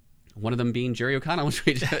 One of them being Jerry O'Connell, which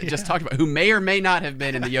we just talked about, who may or may not have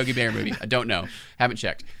been in the Yogi Bear movie. I don't know. Haven't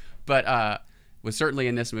checked. But was certainly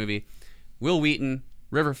in this movie. Will Wheaton,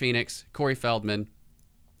 River Phoenix, Corey Feldman,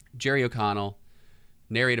 Jerry O'Connell,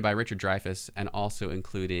 narrated by Richard Dreyfuss, and also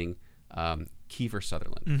including Kiefer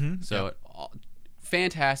Sutherland. So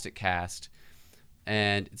fantastic cast.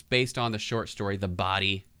 And it's based on the short story The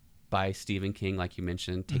Body by Stephen King, like you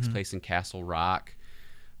mentioned. Takes place in Castle Rock.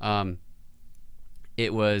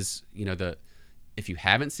 It was, if you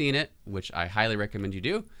haven't seen it, which I highly recommend you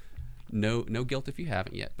do, no guilt if you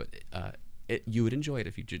haven't yet, but you would enjoy it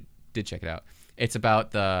if you did check it out. It's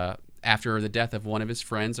about after the death of one of his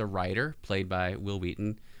friends, a writer played by Will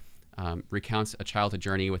Wheaton, recounts a childhood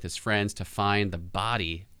journey with his friends to find the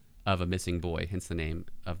body of a missing boy, hence the name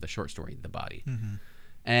of the short story, The Body.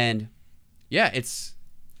 And it's,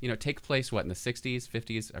 take place, in the 60s,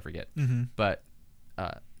 50s? I forget. But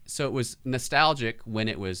so it was nostalgic when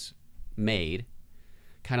it was made,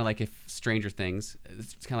 kind of like it's kind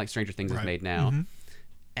of like Stranger Things is made now.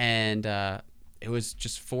 And it was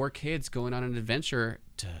just 4 kids going on an adventure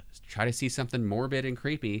to try to see something morbid and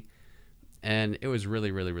creepy. And it was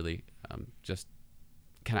really, really, really just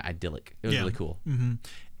kind of idyllic. It was really cool.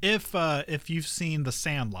 If you've seen The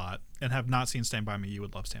Sandlot and have not seen Stand By Me, you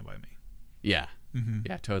would love Stand By Me. Yeah.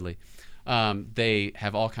 Yeah, totally. They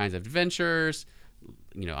have all kinds of adventures.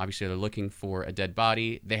 Obviously they're looking for a dead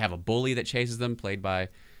body. They have a bully that chases them, played by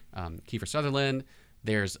Kiefer Sutherland.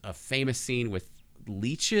 There's a famous scene with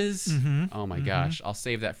leeches. Oh my gosh. I'll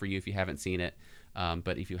save that for you if you haven't seen it.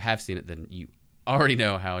 But if you have seen it, then you already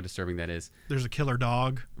know how disturbing that is. There's a killer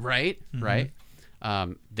dog. Right.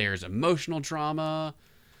 There's emotional drama.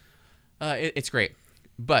 It's great.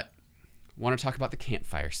 But want to talk about the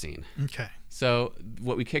campfire scene. Okay. So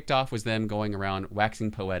what we kicked off was them going around waxing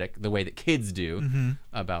poetic the way that kids do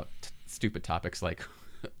about stupid topics like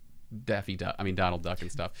Donald Duck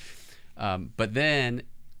and stuff. But then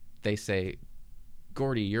they say,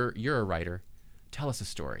 Gordy, you're a writer. Tell us a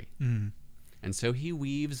story. And so he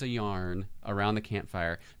weaves a yarn around the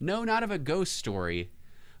campfire. No, not of a ghost story,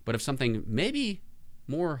 but of something maybe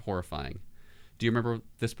more horrifying. Do you remember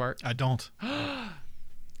this part? I don't.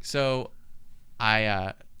 So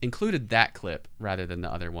I included that clip rather than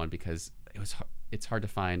the other one because it's hard to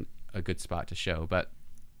find a good spot to show.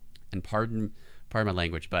 And pardon my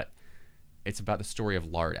language, but it's about the story of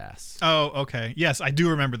Lardass. Oh, okay. Yes, I do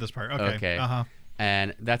remember this part. Okay.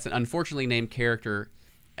 And that's an unfortunately named character,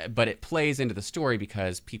 but it plays into the story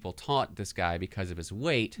because people taunt this guy because of his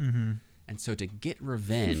weight. And so to get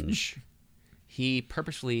revenge, he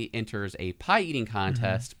purposefully enters a pie eating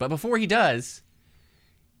contest. But before he does,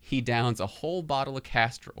 he downs a whole bottle of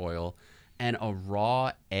castor oil and a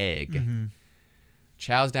raw egg,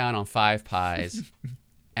 chows down on 5 pies,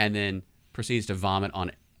 and then proceeds to vomit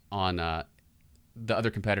on the other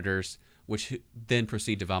competitors, which then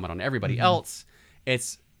proceed to vomit on everybody else.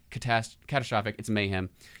 It's catastrophic. It's mayhem.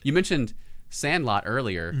 You mentioned Sandlot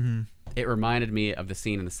earlier. It reminded me of the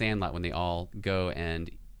scene in the Sandlot when they all go and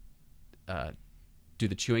do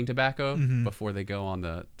the chewing tobacco before they go on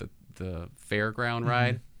the fairground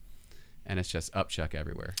ride. And it's just upchuck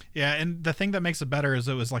everywhere. Yeah, and the thing that makes it better is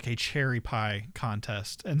it was like a cherry pie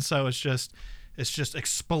contest, and so it's just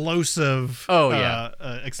explosive. Oh yeah,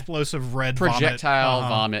 explosive red projectile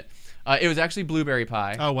vomit. It was actually blueberry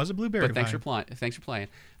pie. Oh, was it blueberry but pie? Thanks for playing.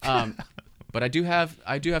 But I do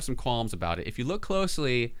have some qualms about it. If you look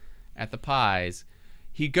closely at the pies,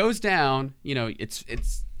 he goes down. You know,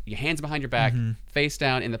 it's your hands behind your back, face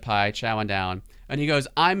down in the pie, chowing down, and he goes,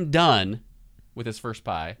 "I'm done," with his first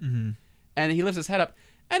pie, and he lifts his head up,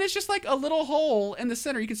 and it's just like a little hole in the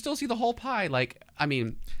center. You can still see the whole pie. Like, I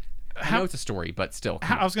mean, I know it's a story, but still.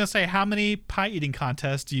 I was gonna say, how many pie eating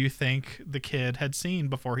contests do you think the kid had seen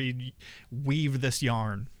before he weaved this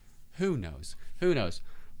yarn? Who knows?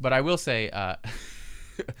 But I will say,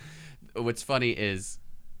 what's funny is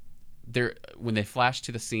when they flash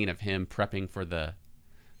to the scene of him prepping for the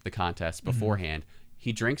contest beforehand,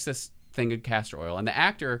 he drinks this thing of castor oil, and the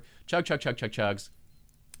actor chugs,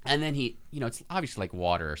 and then he, it's obviously like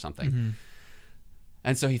water or something,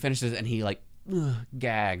 and so he finishes and he like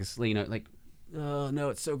gags, like, oh no,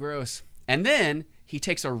 it's so gross, and then he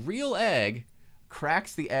takes a real egg,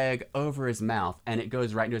 cracks the egg over his mouth, and it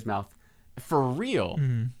goes right into his mouth. For real.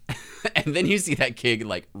 And then you see that kid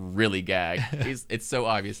like really gag. It's so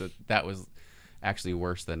obvious that was actually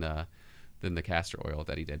worse than the castor oil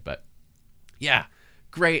that he did. But yeah,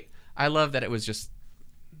 great. I love that it was just,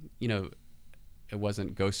 it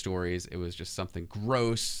wasn't ghost stories. It was just something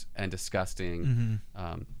gross and disgusting.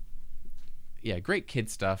 Yeah, great kid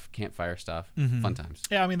stuff, campfire stuff, fun times.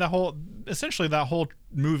 Yeah, I mean, essentially that whole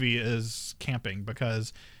movie is camping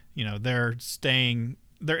because,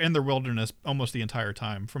 they're in the wilderness almost the entire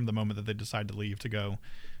time from the moment that they decide to leave to go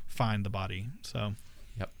find the body. So,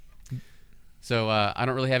 yep. So I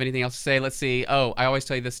don't really have anything else to say. Let's see. Oh, I always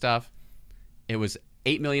tell you this stuff. It was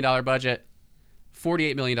 $8 million budget,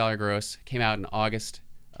 $48 million gross. Came out in August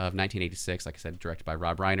of 1986. Like I said, directed by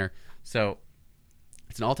Rob Reiner. So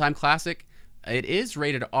it's an all-time classic. It is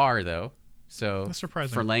rated R though. So that's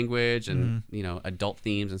surprising for language and adult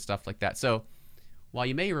themes and stuff like that. So while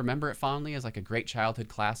you may remember it fondly as like a great childhood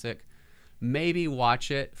classic, maybe watch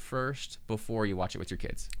it first before you watch it with your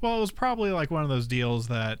kids. Well, it was probably like one of those deals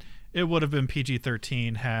that it would have been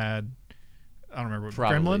PG-13 had, I don't remember,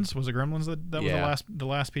 Gremlins? Was it Gremlins that was the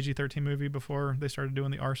last PG-13 movie before they started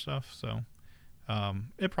doing the R stuff? So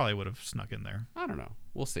it probably would have snuck in there. I don't know.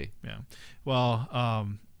 We'll see. Yeah. Well,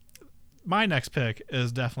 my next pick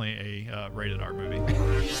is definitely a rated R movie.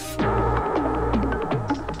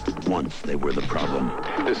 Once they were the problem.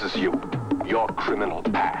 This is you. Your criminal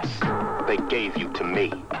past. They gave you to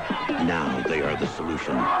me. Now they are the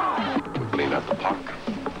solution. We clean out the park.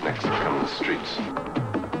 Next come the streets.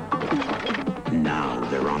 Now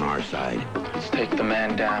they're on our side. Let's take the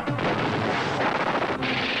man down.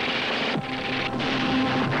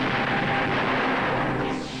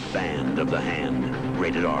 Band of the Hand.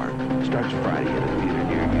 Rated R. Starts Friday at a theater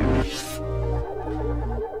near you.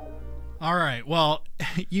 All right. Well,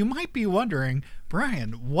 you might be wondering,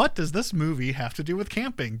 Brian, what does this movie have to do with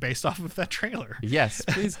camping based off of that trailer? Yes,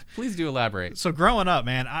 please do elaborate. So growing up,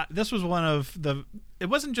 man, this was one of it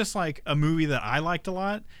wasn't just like a movie that I liked a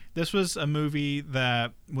lot. This was a movie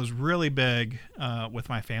that was really big with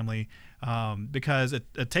my family because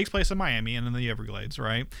it takes place in Miami and in the Everglades,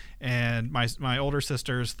 right? And my older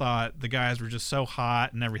sisters thought the guys were just so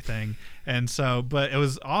hot and everything. And so, but it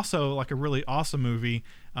was also like a really awesome movie.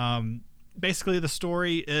 Basically the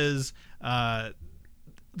story is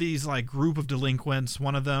these like group of delinquents.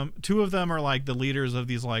 Two of them are like the leaders of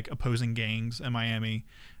these like opposing gangs in Miami.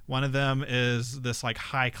 One of them is this like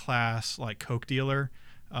high class like coke dealer.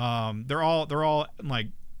 They're all like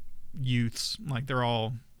youths. Like they're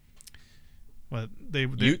all they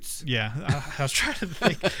youths. Yeah, I was trying to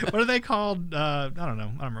think. What are they called? I don't know. I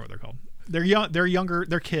don't remember what they're called. They're young. They're younger.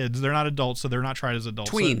 They're kids. They're not adults, so they're not tried as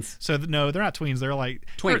adults. Tweens. So no, they're not tweens. They're like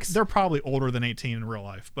twinks. They're probably older than 18 in real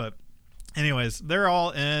life. But anyways, they're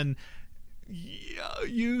all in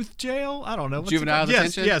youth jail. I don't know. Juvenile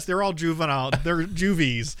detention. Yes, they're all juvenile. They're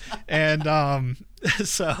juvies, and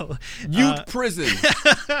so youth prison.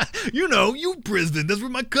 Youth prison. That's where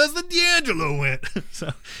my cousin D'Angelo went.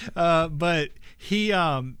 So, but he.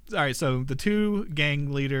 All right. So the two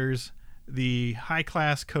gang leaders. The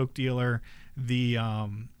high-class coke dealer,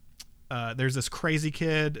 there's this crazy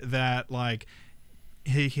kid that like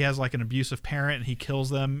he has like an abusive parent and he kills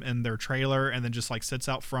them in their trailer and then just like sits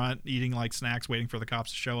out front eating like snacks waiting for the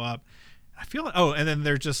cops to show up. I feel like, and then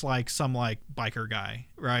there's just like some like biker guy,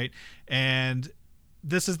 right? And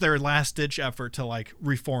this is their last ditch effort to like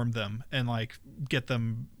reform them and like get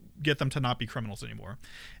them to not be criminals anymore.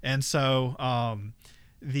 And so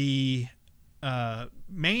the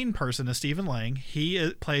main person is Stephen Lang.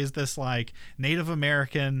 He plays this like Native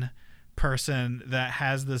American person that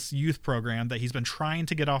has this youth program that he's been trying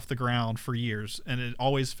to get off the ground for years, and it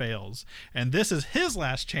always fails. And this is his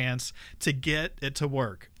last chance to get it to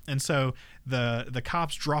work. And so the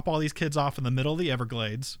cops drop all these kids off in the middle of the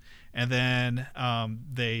Everglades, and then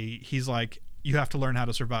he's like, you have to learn how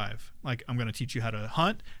to survive. Like, I'm going to teach you how to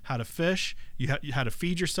hunt, how to fish, how to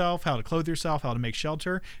feed yourself, how to clothe yourself, how to make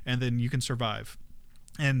shelter, and then you can survive.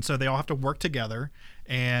 And so they all have to work together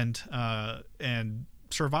and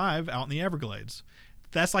survive out in the Everglades.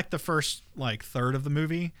 That's like the first like third of the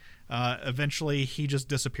movie. Eventually he just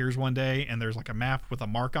disappears one day, and there's like a map with a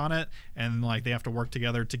mark on it, and like they have to work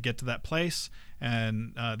together to get to that place.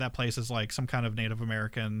 And that place is like some kind of Native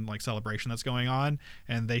American like celebration that's going on,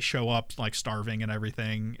 and they show up like starving and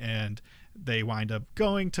everything, and they wind up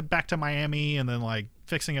going back to Miami, and then like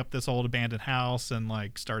fixing up this old abandoned house, and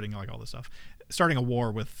like starting like all this stuff, starting a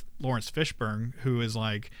war with Lawrence Fishburne, who is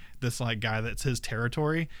like this like guy that's his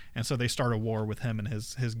territory, and so they start a war with him and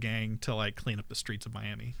his gang to like clean up the streets of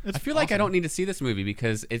Miami. I feel like I don't need to see this movie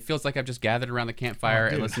because it feels like I've just gathered around the campfire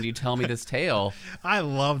and listened to you tell me this tale. I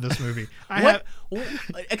love this movie.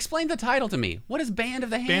 Explain the title to me. What is Band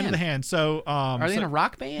of the Hand? Band of the Hand. So are they in a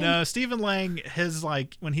rock band? No, Stephen Lang, his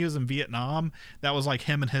like when he was in Vietnam, that was like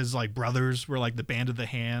him and his like brothers were like the Band of the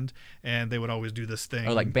Hand, and they would always do this thing.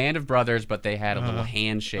 Oh, like Band of Brothers, but they had a little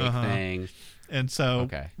handshake thing. And so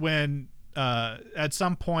when at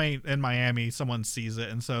some point in Miami someone sees it,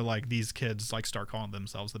 and so like these kids like start calling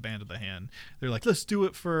themselves the Band of the Hand. They're like, let's do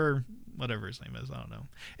it for whatever his name is. I don't know.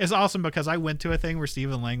 It's awesome because I went to a thing where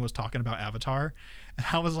Stephen Lang was talking about Avatar, and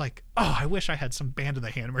I was like, oh, I wish I had some Band of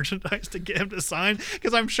the Hand merchandise to get him to sign,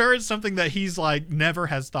 because I'm sure it's something that he's like never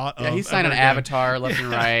has thought of. Yeah, he's signing Avatar left and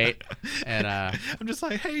right. And I'm just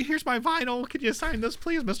like, hey, here's my vinyl. Could you sign this,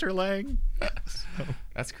 please, Mr. Lang? So.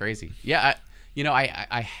 That's crazy. Yeah,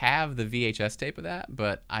 I have the VHS tape of that,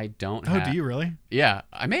 but I don't have... Oh, do you really? Yeah.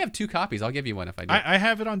 I may have 2 copies. I'll give you one if I do. I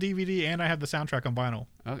have it on DVD, and I have the soundtrack on vinyl.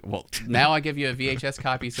 Okay, well, now I give you a VHS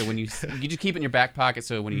copy, so when you just keep it in your back pocket,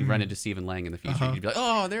 so when you run into Stephen Lang in the future, you'd be like,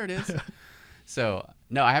 oh, there it is. So,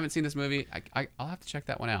 no, I haven't seen this movie. I'll have to check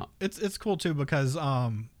that one out. It's cool, too, because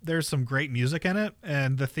there's some great music in it,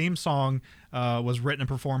 and the theme song was written and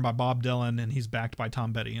performed by Bob Dylan, and he's backed by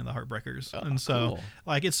Tom Petty and the Heartbreakers. Oh, and so, cool.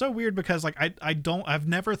 like, it's so weird because, like, I've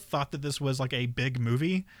never thought that this was, like, a big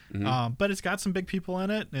movie, but it's got some big people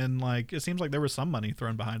in it, and, like, it seems like there was some money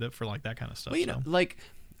thrown behind it for, like, that kind of stuff. Well, know, like...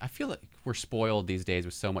 I feel like we're spoiled these days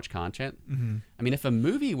with so much content. Mm-hmm. I mean, if a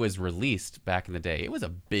movie was released back in the day, it was a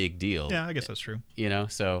big deal. Yeah, I guess that's true. You know,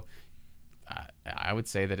 so I would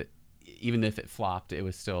say that even if it flopped, it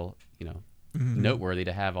was still, noteworthy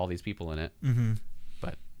to have all these people in it. Mm-hmm.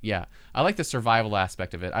 But yeah, I like the survival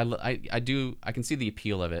aspect of it. I can see the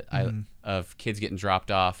appeal of it. Of kids getting dropped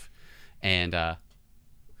off, and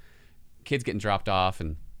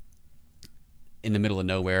in the middle of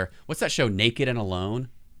nowhere. What's that show, Naked and Alone?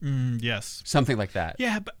 Yes. Something like that.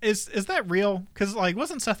 Yeah, but is that real? Because, like,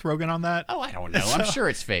 wasn't Seth Rogen on that? Oh, I don't know. I'm sure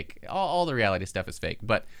it's fake. All the reality stuff is fake.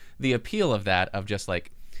 But the appeal of that, of just, like,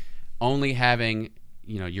 only having,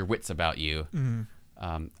 your wits about you.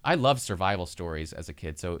 Mm-hmm. I loved survival stories as a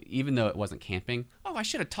kid. So even though it wasn't camping, I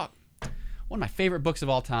should have talked. One of my favorite books of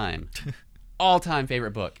all time,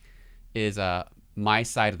 favorite book, is My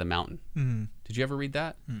Side of the Mountain. Mm-hmm. Did you ever read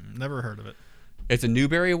that? Never heard of it. It's a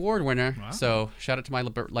Newbery Award winner. Wow. So shout out to my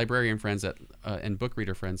librarian friends and book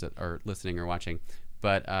reader friends that are listening or watching.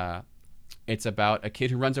 But it's about a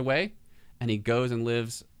kid who runs away, and he goes and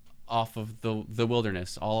lives off of the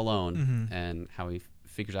wilderness all alone, and how he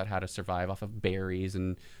figures out how to survive off of berries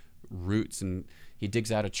and roots, and he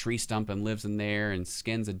digs out a tree stump and lives in there and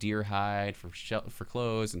skins a deer hide for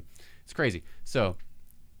clothes, and it's crazy. So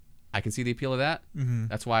I can see the appeal of that.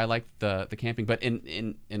 That's why I like the camping. But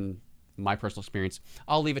in my personal experience,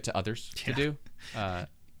 I'll leave it to others to do.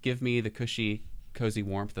 Give me the cushy, cozy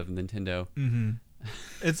warmth of Nintendo.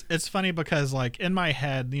 It's funny because, like, in my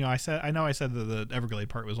head, I said that the Everglade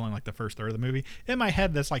part was only like the first third of the movie. In my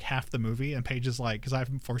head, that's like half the movie, and Paige is like, because I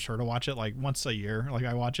forced her to watch it like once a year, like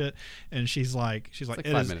I watch it, and she's like it's like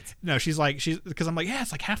 5 minutes. No, because I'm like, yeah,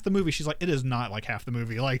 it's like half the movie. She's like, it is not like half the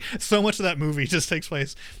movie. Like, so much of that movie just takes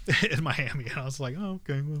place in Miami, and I was like, oh,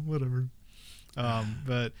 okay, well, whatever.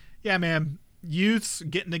 But yeah, man, youths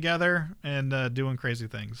getting together and doing crazy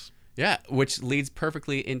things. Yeah, which leads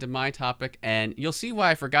perfectly into my topic, and you'll see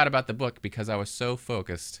why I forgot about the book, because I was so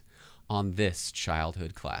focused on this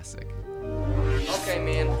childhood classic. Okay,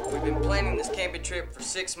 man, we've been planning this camping trip for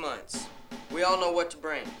 6 months. We all know what to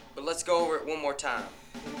bring, but let's go over it one more time.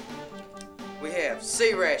 We have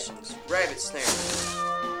sea rations, rabbit snares,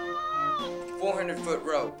 400-foot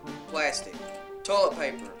rope, plastic, toilet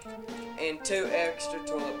paper, and 2 extra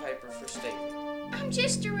toilet paper for Stevie. I'm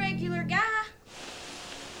just a regular guy.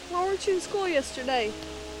 Why weren't you in school yesterday?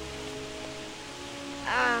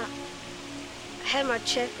 I had my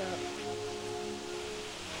checkup.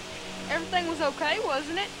 Everything was okay,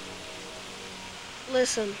 wasn't it?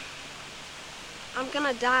 Listen, I'm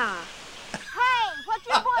gonna die. Hey, what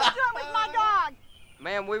you boys doing with my dog?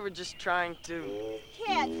 Ma'am, we were just trying to...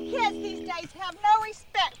 Kids these days have no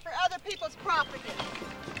respect for other people's property.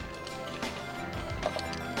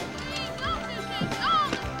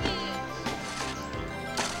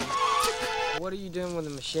 What are you doing with a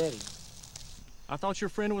machete? I thought your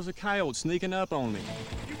friend was a coyote sneaking up on me.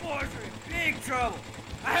 You boys are in big trouble.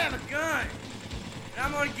 I have a gun, and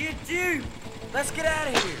I'm gonna get you. Let's get out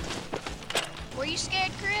of here. Were you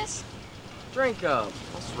scared, Chris? Drink up.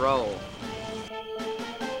 Let's roll.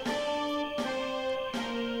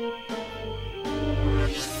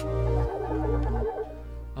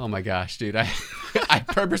 Oh my gosh, dude. I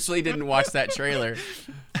purposely didn't watch that trailer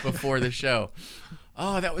before the show.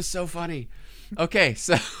 Oh, that was so funny. Okay,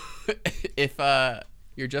 so if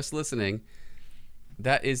you're just listening,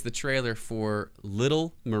 that is the trailer for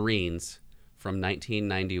Little Marines from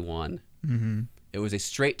 1991. Mm-hmm. It was a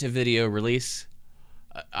straight-to-video release.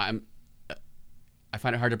 I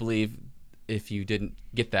find it hard to believe if you didn't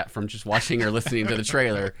get that from just watching or listening to the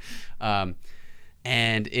trailer. And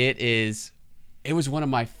it was one of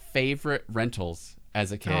my favorite rentals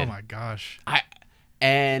as a kid. Oh my gosh. I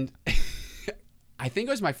think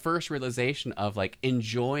it was my first realization of like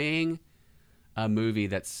enjoying a movie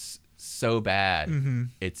that's so bad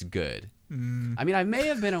it's good. I mean, I may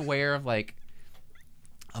have been aware of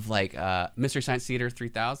Mystery Science Theater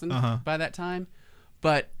 3000 by that time,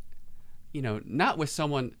 but you know, not with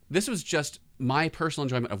someone. This was just my personal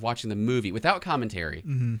enjoyment of watching the movie without commentary.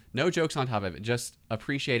 No jokes on top of it, just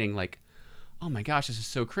appreciating like, oh my gosh, this is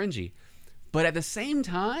so cringy. But at the same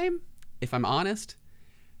time, if I'm honest,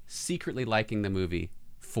 secretly liking the movie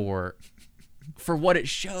for what it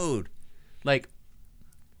showed. Like,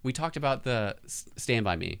 we talked about the Stand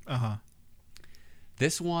By Me.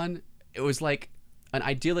 This one, it was like an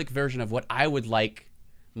idyllic version of what I would like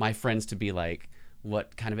my friends to be like,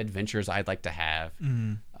 what kind of adventures I'd like to have.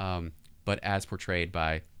 But as portrayed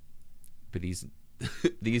by these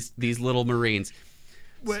these little Marines.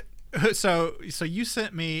 What? So you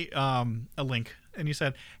sent me a link and you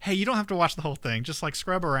said, hey, you don't have to watch the whole thing. Just like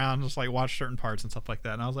scrub around, just like watch certain parts and stuff like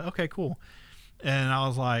that. And I was like, okay, cool. And I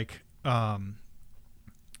was like,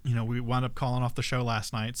 you know, we wound up calling off the show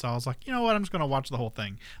last night. So I was like, you know what? I'm just going to watch the whole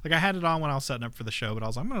thing. Like I had it on when I was setting up for the show, but I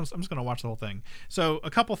was like, I'm just going to watch the whole thing. So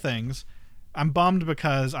a couple things. I'm bummed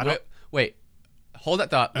because I don't. Wait. Hold that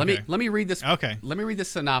thought. Okay. Let me read this. Okay. Let me read the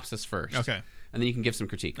synopsis first. Okay. And then you can give some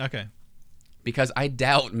critique. Okay. Because I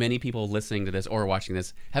doubt many people listening to this or watching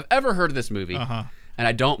this have ever heard of this movie. Uh-huh. And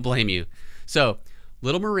I don't blame you. So,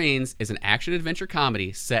 Little Marines is an action-adventure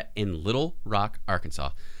comedy set in Little Rock,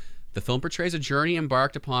 Arkansas. The film portrays a journey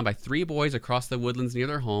embarked upon by 3 boys across the woodlands near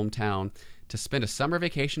their hometown to spend a summer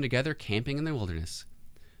vacation together camping in the wilderness.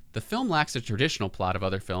 The film lacks the traditional plot of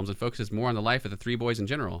other films and focuses more on the life of the 3 boys in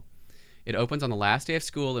general. It opens on the last day of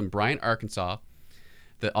school in Bryant, Arkansas.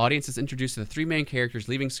 The audience is introduced to the 3 main characters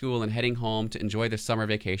leaving school and heading home to enjoy their summer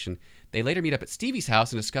vacation. They later meet up at Stevie's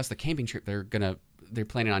house and discuss the camping trip they're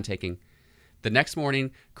planning on taking. The next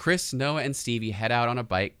morning, Chris, Noah, and Stevie head out on a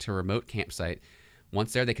bike to a remote campsite.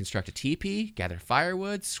 Once there, they construct a teepee, gather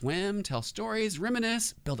firewood, swim, tell stories,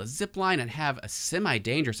 reminisce, build a zip line, and have a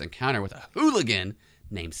semi-dangerous encounter with a hooligan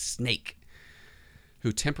named Snake,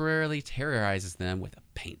 who temporarily terrorizes them with a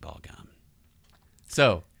paintball gun.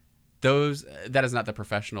 So, that is not the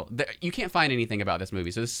professional. You can't find anything about this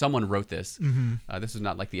movie. So someone wrote this. This is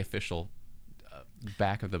not like the official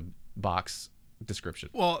back of the box description.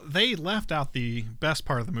 Well, they left out the best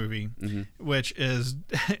part of the movie, which is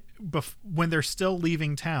when they're still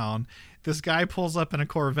leaving town, this guy pulls up in a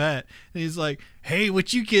Corvette and he's like, hey,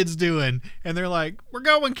 what you kids doing? And they're like, we're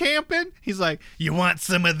going camping. He's like, you want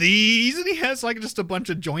some of these? And he has like just a bunch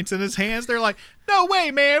of joints in his hands. They're like, no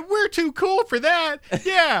way, man, we're too cool for that.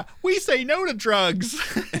 Yeah, we say no to drugs.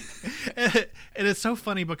 And it's so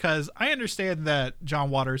funny because I understand that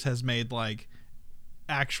John Waters has made like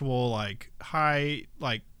actual like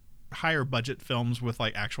higher budget films with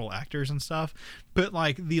like actual actors and stuff, but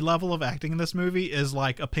like the level of acting in this movie is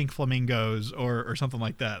like a Pink Flamingos or something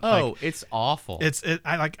like that. Oh, it's awful.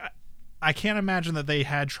 I can't imagine that they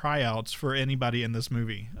had tryouts for anybody in this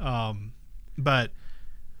movie. But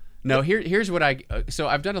no, here's what so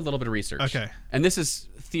I've done a little bit of research. Okay. And this is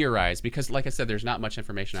theorize because, like I said, there's not much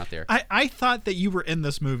information out there. I thought that you were in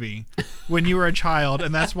this movie when you were a child,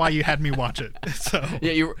 and that's why you had me watch it. So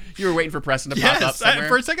yeah, you were waiting for Preston to pop up somewhere.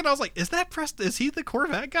 For a second, I was like, "Is that Preston? Is he the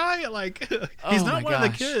Corvette guy? Like, he's not one of the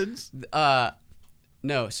kids."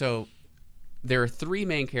 No. So there are 3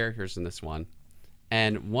 main characters in this one,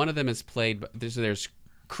 and one of them is played. There's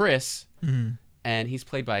Chris, and he's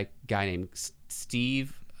played by a guy named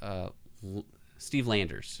Steve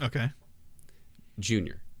Landers. Okay.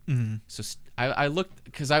 Jr. So I looked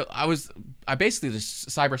because I basically just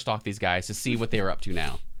cyber stalked these guys to see what they were up to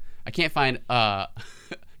now. I can't find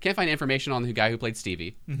information on the guy who played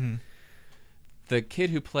Stevie. The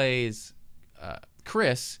kid who plays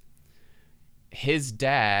Chris, his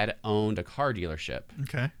dad owned a car dealership.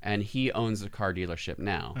 Okay. And he owns a car dealership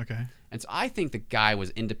now. Okay. And so I think the guy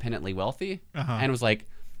was independently wealthy and was like,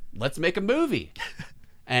 let's make a movie.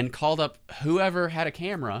 And called up whoever had a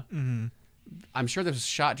camera. I'm sure this was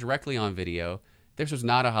shot directly on video. This was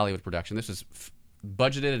not a Hollywood production. This was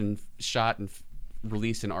budgeted and shot and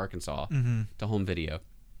released in Arkansas to home video.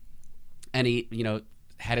 And he,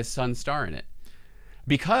 had his son star in it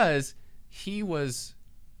because he was,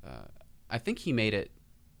 I think he made it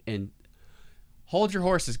in. Hold your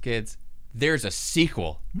horses, kids. There's a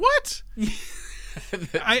sequel. What?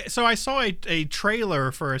 I saw a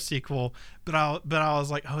trailer for a sequel, but I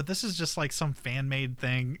was like, oh, this is just like some fan made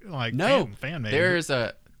thing. Like no, fan made. There's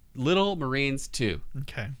a Little Marines 2.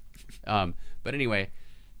 Okay. But anyway,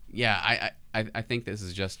 yeah, I think this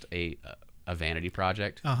is just a vanity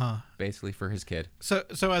project, basically for his kid. So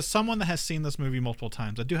as someone that has seen this movie multiple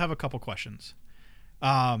times, I do have a couple questions.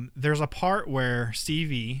 There's a part where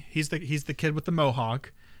Stevie, he's the kid with the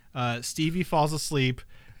mohawk. Stevie falls asleep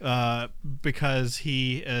because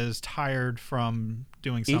he is tired from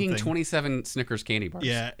doing something. Eating 27 Snickers candy bars.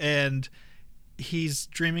 Yeah, and he's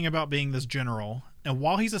dreaming about being this general. And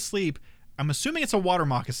while he's asleep, I'm assuming it's a water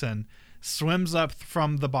moccasin, swims up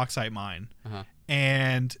from the bauxite mine.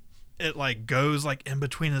 And it like goes like in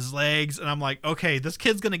between his legs, and I'm like, okay, this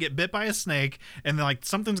kid's gonna get bit by a snake, and then like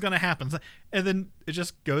something's gonna happen, and then it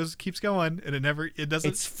just keeps going, and it doesn't.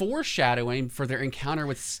 It's foreshadowing for their encounter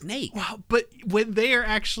with Snake. Wow, but when they are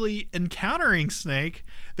actually encountering Snake,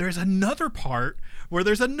 there's another part where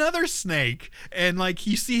there's another snake, and like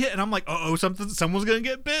you see it, and I'm like, someone's gonna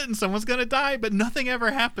get bit and someone's gonna die, but nothing ever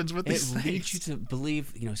happens with these snakes. It leads you to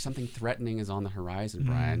believe, something threatening is on the horizon,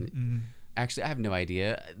 Brian. Actually, I have no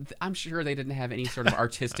idea. I'm sure they didn't have any sort of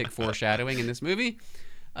artistic foreshadowing in this movie.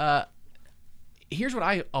 Here's what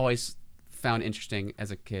I always found interesting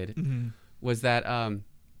as a kid was that,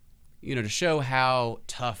 to show how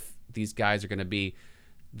tough these guys are going to be,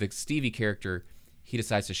 the Stevie character, he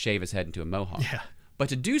decides to shave his head into a mohawk. Yeah. But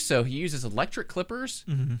to do so, he uses electric clippers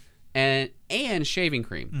and shaving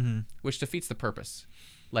cream, which defeats the purpose.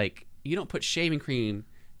 Like, you don't put shaving cream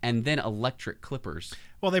and then electric clippers.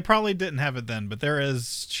 Well, they probably didn't have it then, but there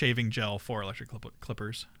is shaving gel for electric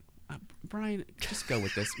clippers. Brian, just go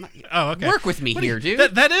with this. Okay. Work with me here,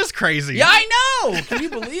 dude. That is crazy. Yeah, I know. Can you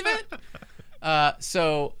believe it?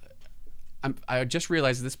 So I just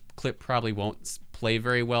realized this clip probably won't play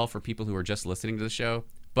very well for people who are just listening to the show,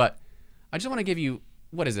 but I just want to give you,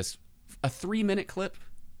 what is this? A 3-minute clip?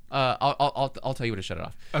 I'll tell you when to shut it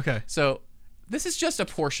off. Okay. So this is just a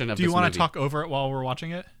portion of this movie. Do you want to talk over it while we're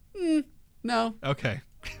watching it? No. Okay.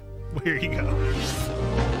 Well, here you go.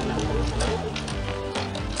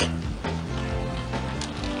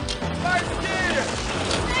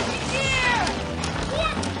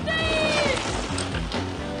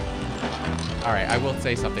 All right, I will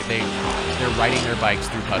say something. They're riding their bikes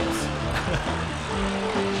through puddles.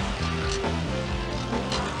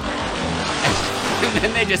 And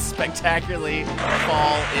then they just spectacularly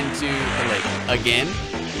fall into the lake again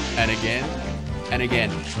and again and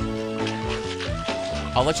again.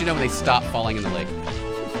 I'll let you know when they stop falling in the lake.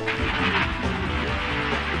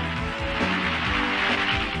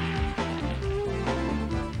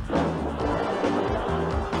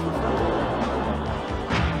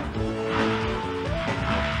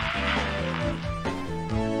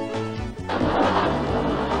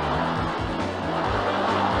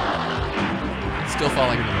 Still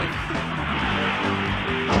falling in the lake.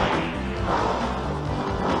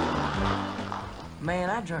 Man,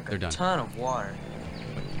 I drank a ton of water.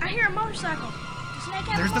 I hear a motorcycle. The snake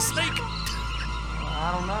has There's the snake. Well,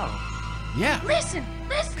 I don't know. Yeah. Listen.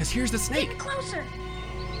 Because here's the snake. Get closer.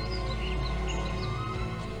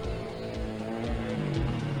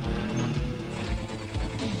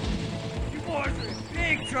 You boys are in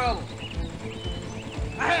big trouble.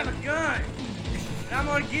 I have a gun, and I'm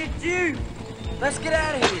gonna get you. Let's get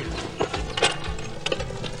out of here.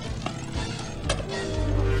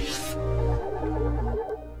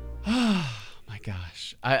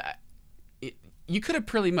 you could have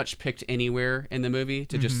pretty much picked anywhere in the movie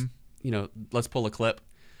to just, let's pull a clip,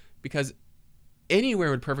 because anywhere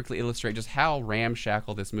would perfectly illustrate just how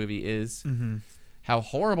ramshackle this movie is, how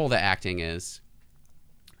horrible the acting is,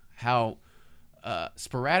 how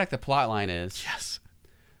sporadic the plot line is,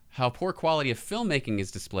 how poor quality of filmmaking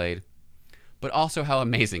is displayed, but also how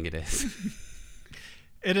amazing it is.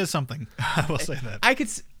 It is something. I will say that.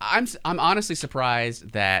 I'm honestly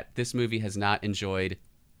surprised that this movie has not enjoyed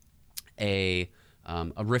a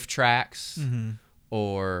riff tracks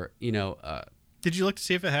or Did you look to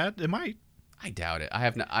see if it had? It might. I doubt it. I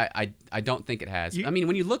have not. I don't think it has. I mean,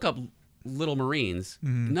 when you look up Little Marines,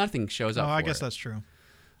 nothing shows up. Oh, I guess that's true.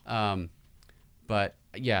 But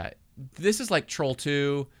yeah, this is like Troll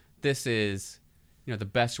 2. This is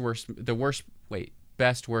best worst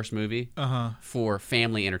movie for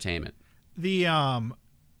family entertainment.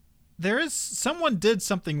 There is someone did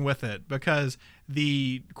something with it, because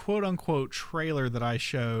the quote unquote trailer that I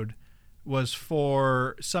showed was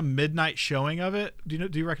for some midnight showing of it. Do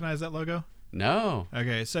you recognize that logo? No.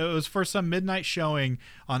 Okay, so it was for some midnight showing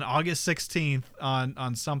on August 16th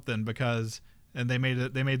on something, and they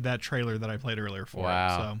made that trailer that I played earlier for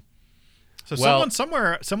wow. it. So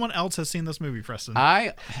someone else has seen this movie, Preston.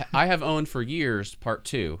 I have owned for years Part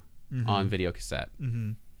 2 on video cassette.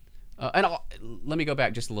 And let me go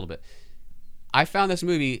back just a little bit. I found this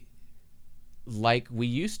movie like we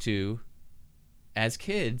used to as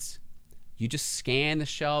kids. You just scan the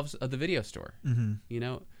shelves of the video store.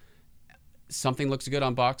 Something looks good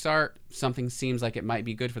on box art. Something seems like it might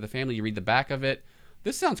be good for the family. You read the back of it.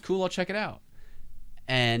 This sounds cool. I'll check it out.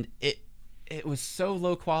 And it was so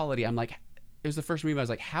low quality. I'm like, it was the first movie I was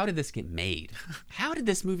like, how did this get made? How did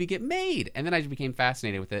this movie get made? And then I became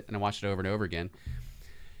fascinated with it, and I watched it over and over again.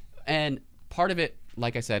 And part of it,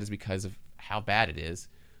 like I said, is because of how bad it is.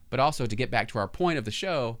 But also, to get back to our point of the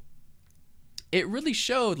show, it really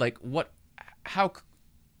showed like what I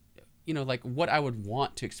would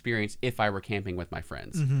want to experience if I were camping with my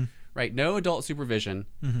friends. Right? No adult supervision.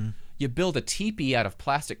 You build a teepee out of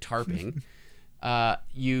plastic tarping.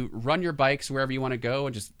 You run your bikes wherever you want to go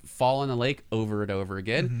and just fall in the lake over and over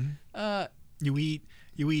again.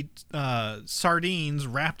 You eat sardines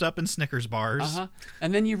wrapped up in Snickers bars.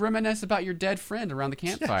 And then you reminisce about your dead friend around the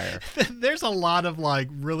campfire. There's a lot of like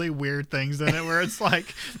really weird things in it where it's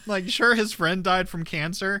like sure, his friend died from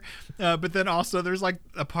cancer, but then also there's like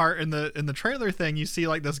a part in the trailer thing, you see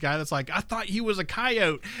like this guy that's like, I thought he was a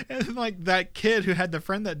coyote, and like that kid who had the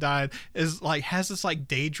friend that died is like has this like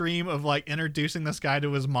daydream of like introducing this guy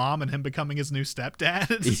to his mom and him becoming his new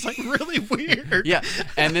stepdad. It's just like really weird. Yeah,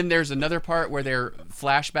 and then there's another part where they're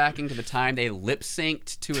flashbacking to the time they lip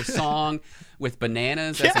synced to a song with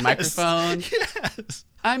bananas as a microphone. Yes.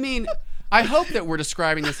 I mean, I hope that we're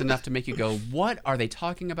describing this enough to make you go, what are they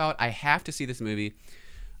talking about? I have to see this movie.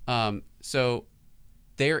 So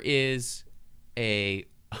there is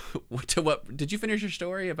what did you finish your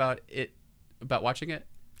story about watching it?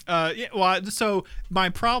 Yeah. Well, so my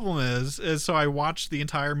problem is so I watched the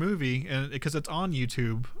entire movie because it's on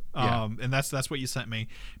YouTube. And that's what you sent me,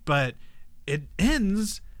 but it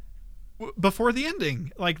ends before the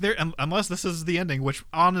ending. Like unless this is the ending, which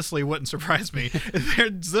honestly wouldn't surprise me.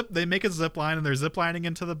 They make a zip line and they're zip lining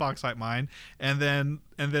into the bauxite mine, and then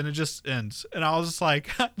it just ends. And I was just like,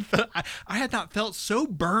 I had not felt so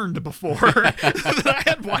burned before that I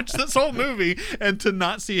had watched this whole movie and to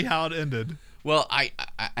not see how it ended. Well,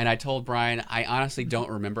 I told Brian, I honestly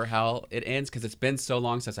don't remember how it ends because it's been so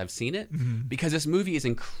long since I've seen it, because this movie is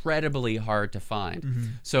incredibly hard to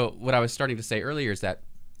find. So what I was starting to say earlier is that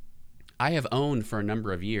I have owned for a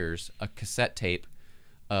number of years a cassette tape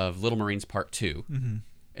of Little Marines Part 2.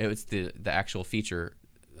 It was the actual feature,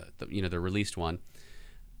 the released one,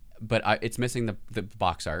 but it's missing the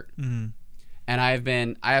box art. And I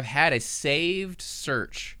have had a saved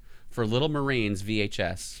search for Little Marines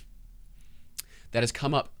VHS that has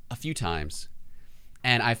come up a few times,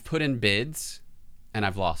 and I've put in bids, and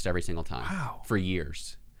I've lost every single time. Wow. For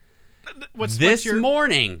years. What's your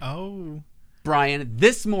morning, Brian,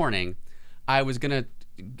 this morning, I was going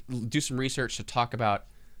to do some research to talk about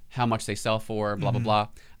how much they sell for, blah, blah, blah.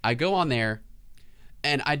 I go on there,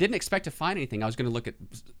 and I didn't expect to find anything. I was going to look at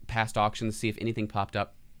past auctions, see if anything popped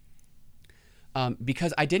up,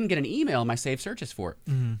 because I didn't get an email in my saved searches for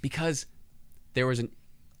it, because there was an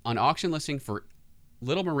auction listing for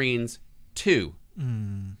Little Marines 2,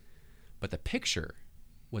 but the picture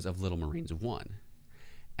was of Little Marines 1.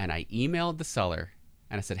 And I emailed the seller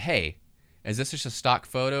and I said, hey, is this just a stock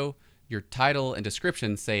photo? Your title and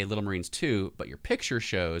description say Little Marines 2, but your picture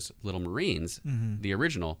shows Little Marines, the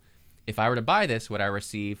original. If I were to buy this, would I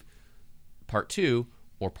receive Part 2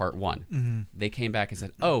 or part 1. Mhm. They came back and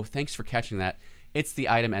said, "Oh, thanks for catching that. It's the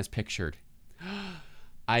item as pictured."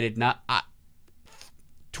 I did not.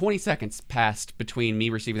 20 seconds passed between me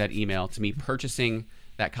receiving that email to me purchasing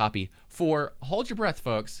that copy for, hold your breath,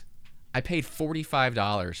 folks, I paid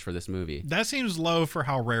 $45 for this movie. That seems low for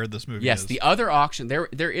how rare this movie is. Yes, the other auction, there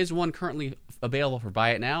is one currently available for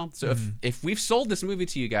buy it now. So if we've sold this movie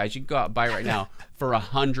to you guys, you can go out and buy it right now for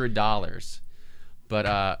 $100.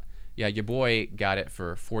 But yeah, your boy got it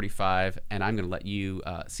for $45, and I'm going to let you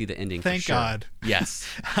see the ending. Thank for sure. God. Yes.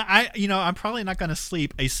 I'm probably not going to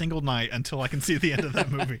sleep a single night until I can see the end of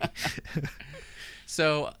that movie.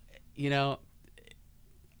 So,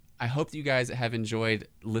 I hope that you guys have enjoyed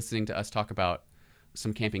listening to us talk about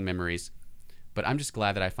some camping memories, but I'm just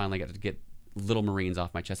glad that I finally got to get Little Marines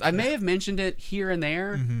off my chest. I may have mentioned it here and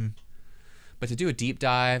there, but to do a deep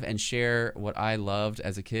dive and share what I loved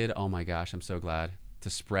as a kid, oh my gosh, I'm so glad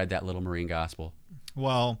to spread that Little Marine gospel.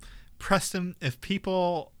 Well, Preston, if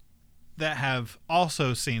people that have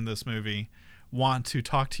also seen this movie want to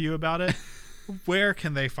talk to you about it, where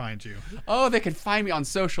can they find you? Oh, they can find me on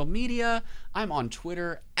social media. I'm on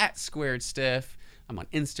Twitter @SquaredStiff. I'm on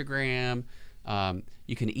Instagram.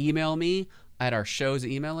 You can email me at our show's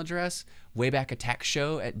email address,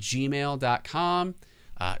 waybackattackshow@gmail.com.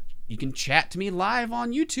 You can chat to me live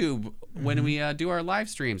on YouTube when we do our live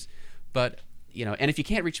streams. But, and if you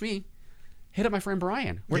can't reach me, hit up my friend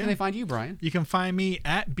Brian. Where can they find you, Brian? You can find me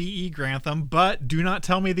at BE Grantham, but do not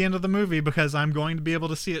tell me the end of the movie because I'm going to be able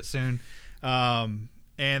to see it soon. And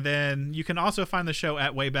then you can also find the show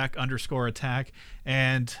at @wayback_attack.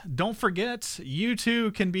 And don't forget, you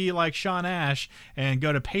too can be like Sean Ash and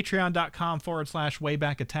go to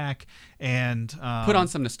patreon.com/waybackattack and put on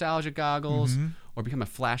some nostalgia goggles or become a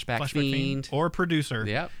flashback fiend or producer.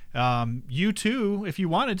 Yep. You too, if you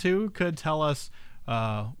wanted to, could tell us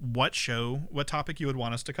what topic you would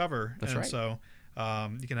want us to cover. That's right. So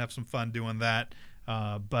you can have some fun doing that.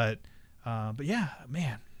 But yeah,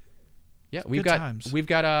 man. Yeah, we've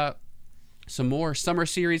got some more summer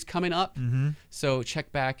series coming up. So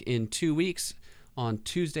check back in 2 weeks on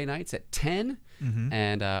Tuesday nights at 10,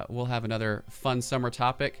 and we'll have another fun summer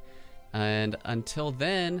topic. And until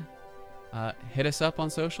then, hit us up on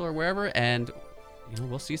social or wherever, and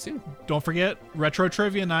we'll see you soon. Don't forget Retro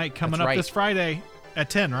Trivia Night coming up this Friday at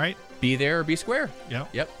 10, right? Be there or be square.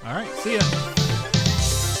 Yep. Yep. All right. See ya.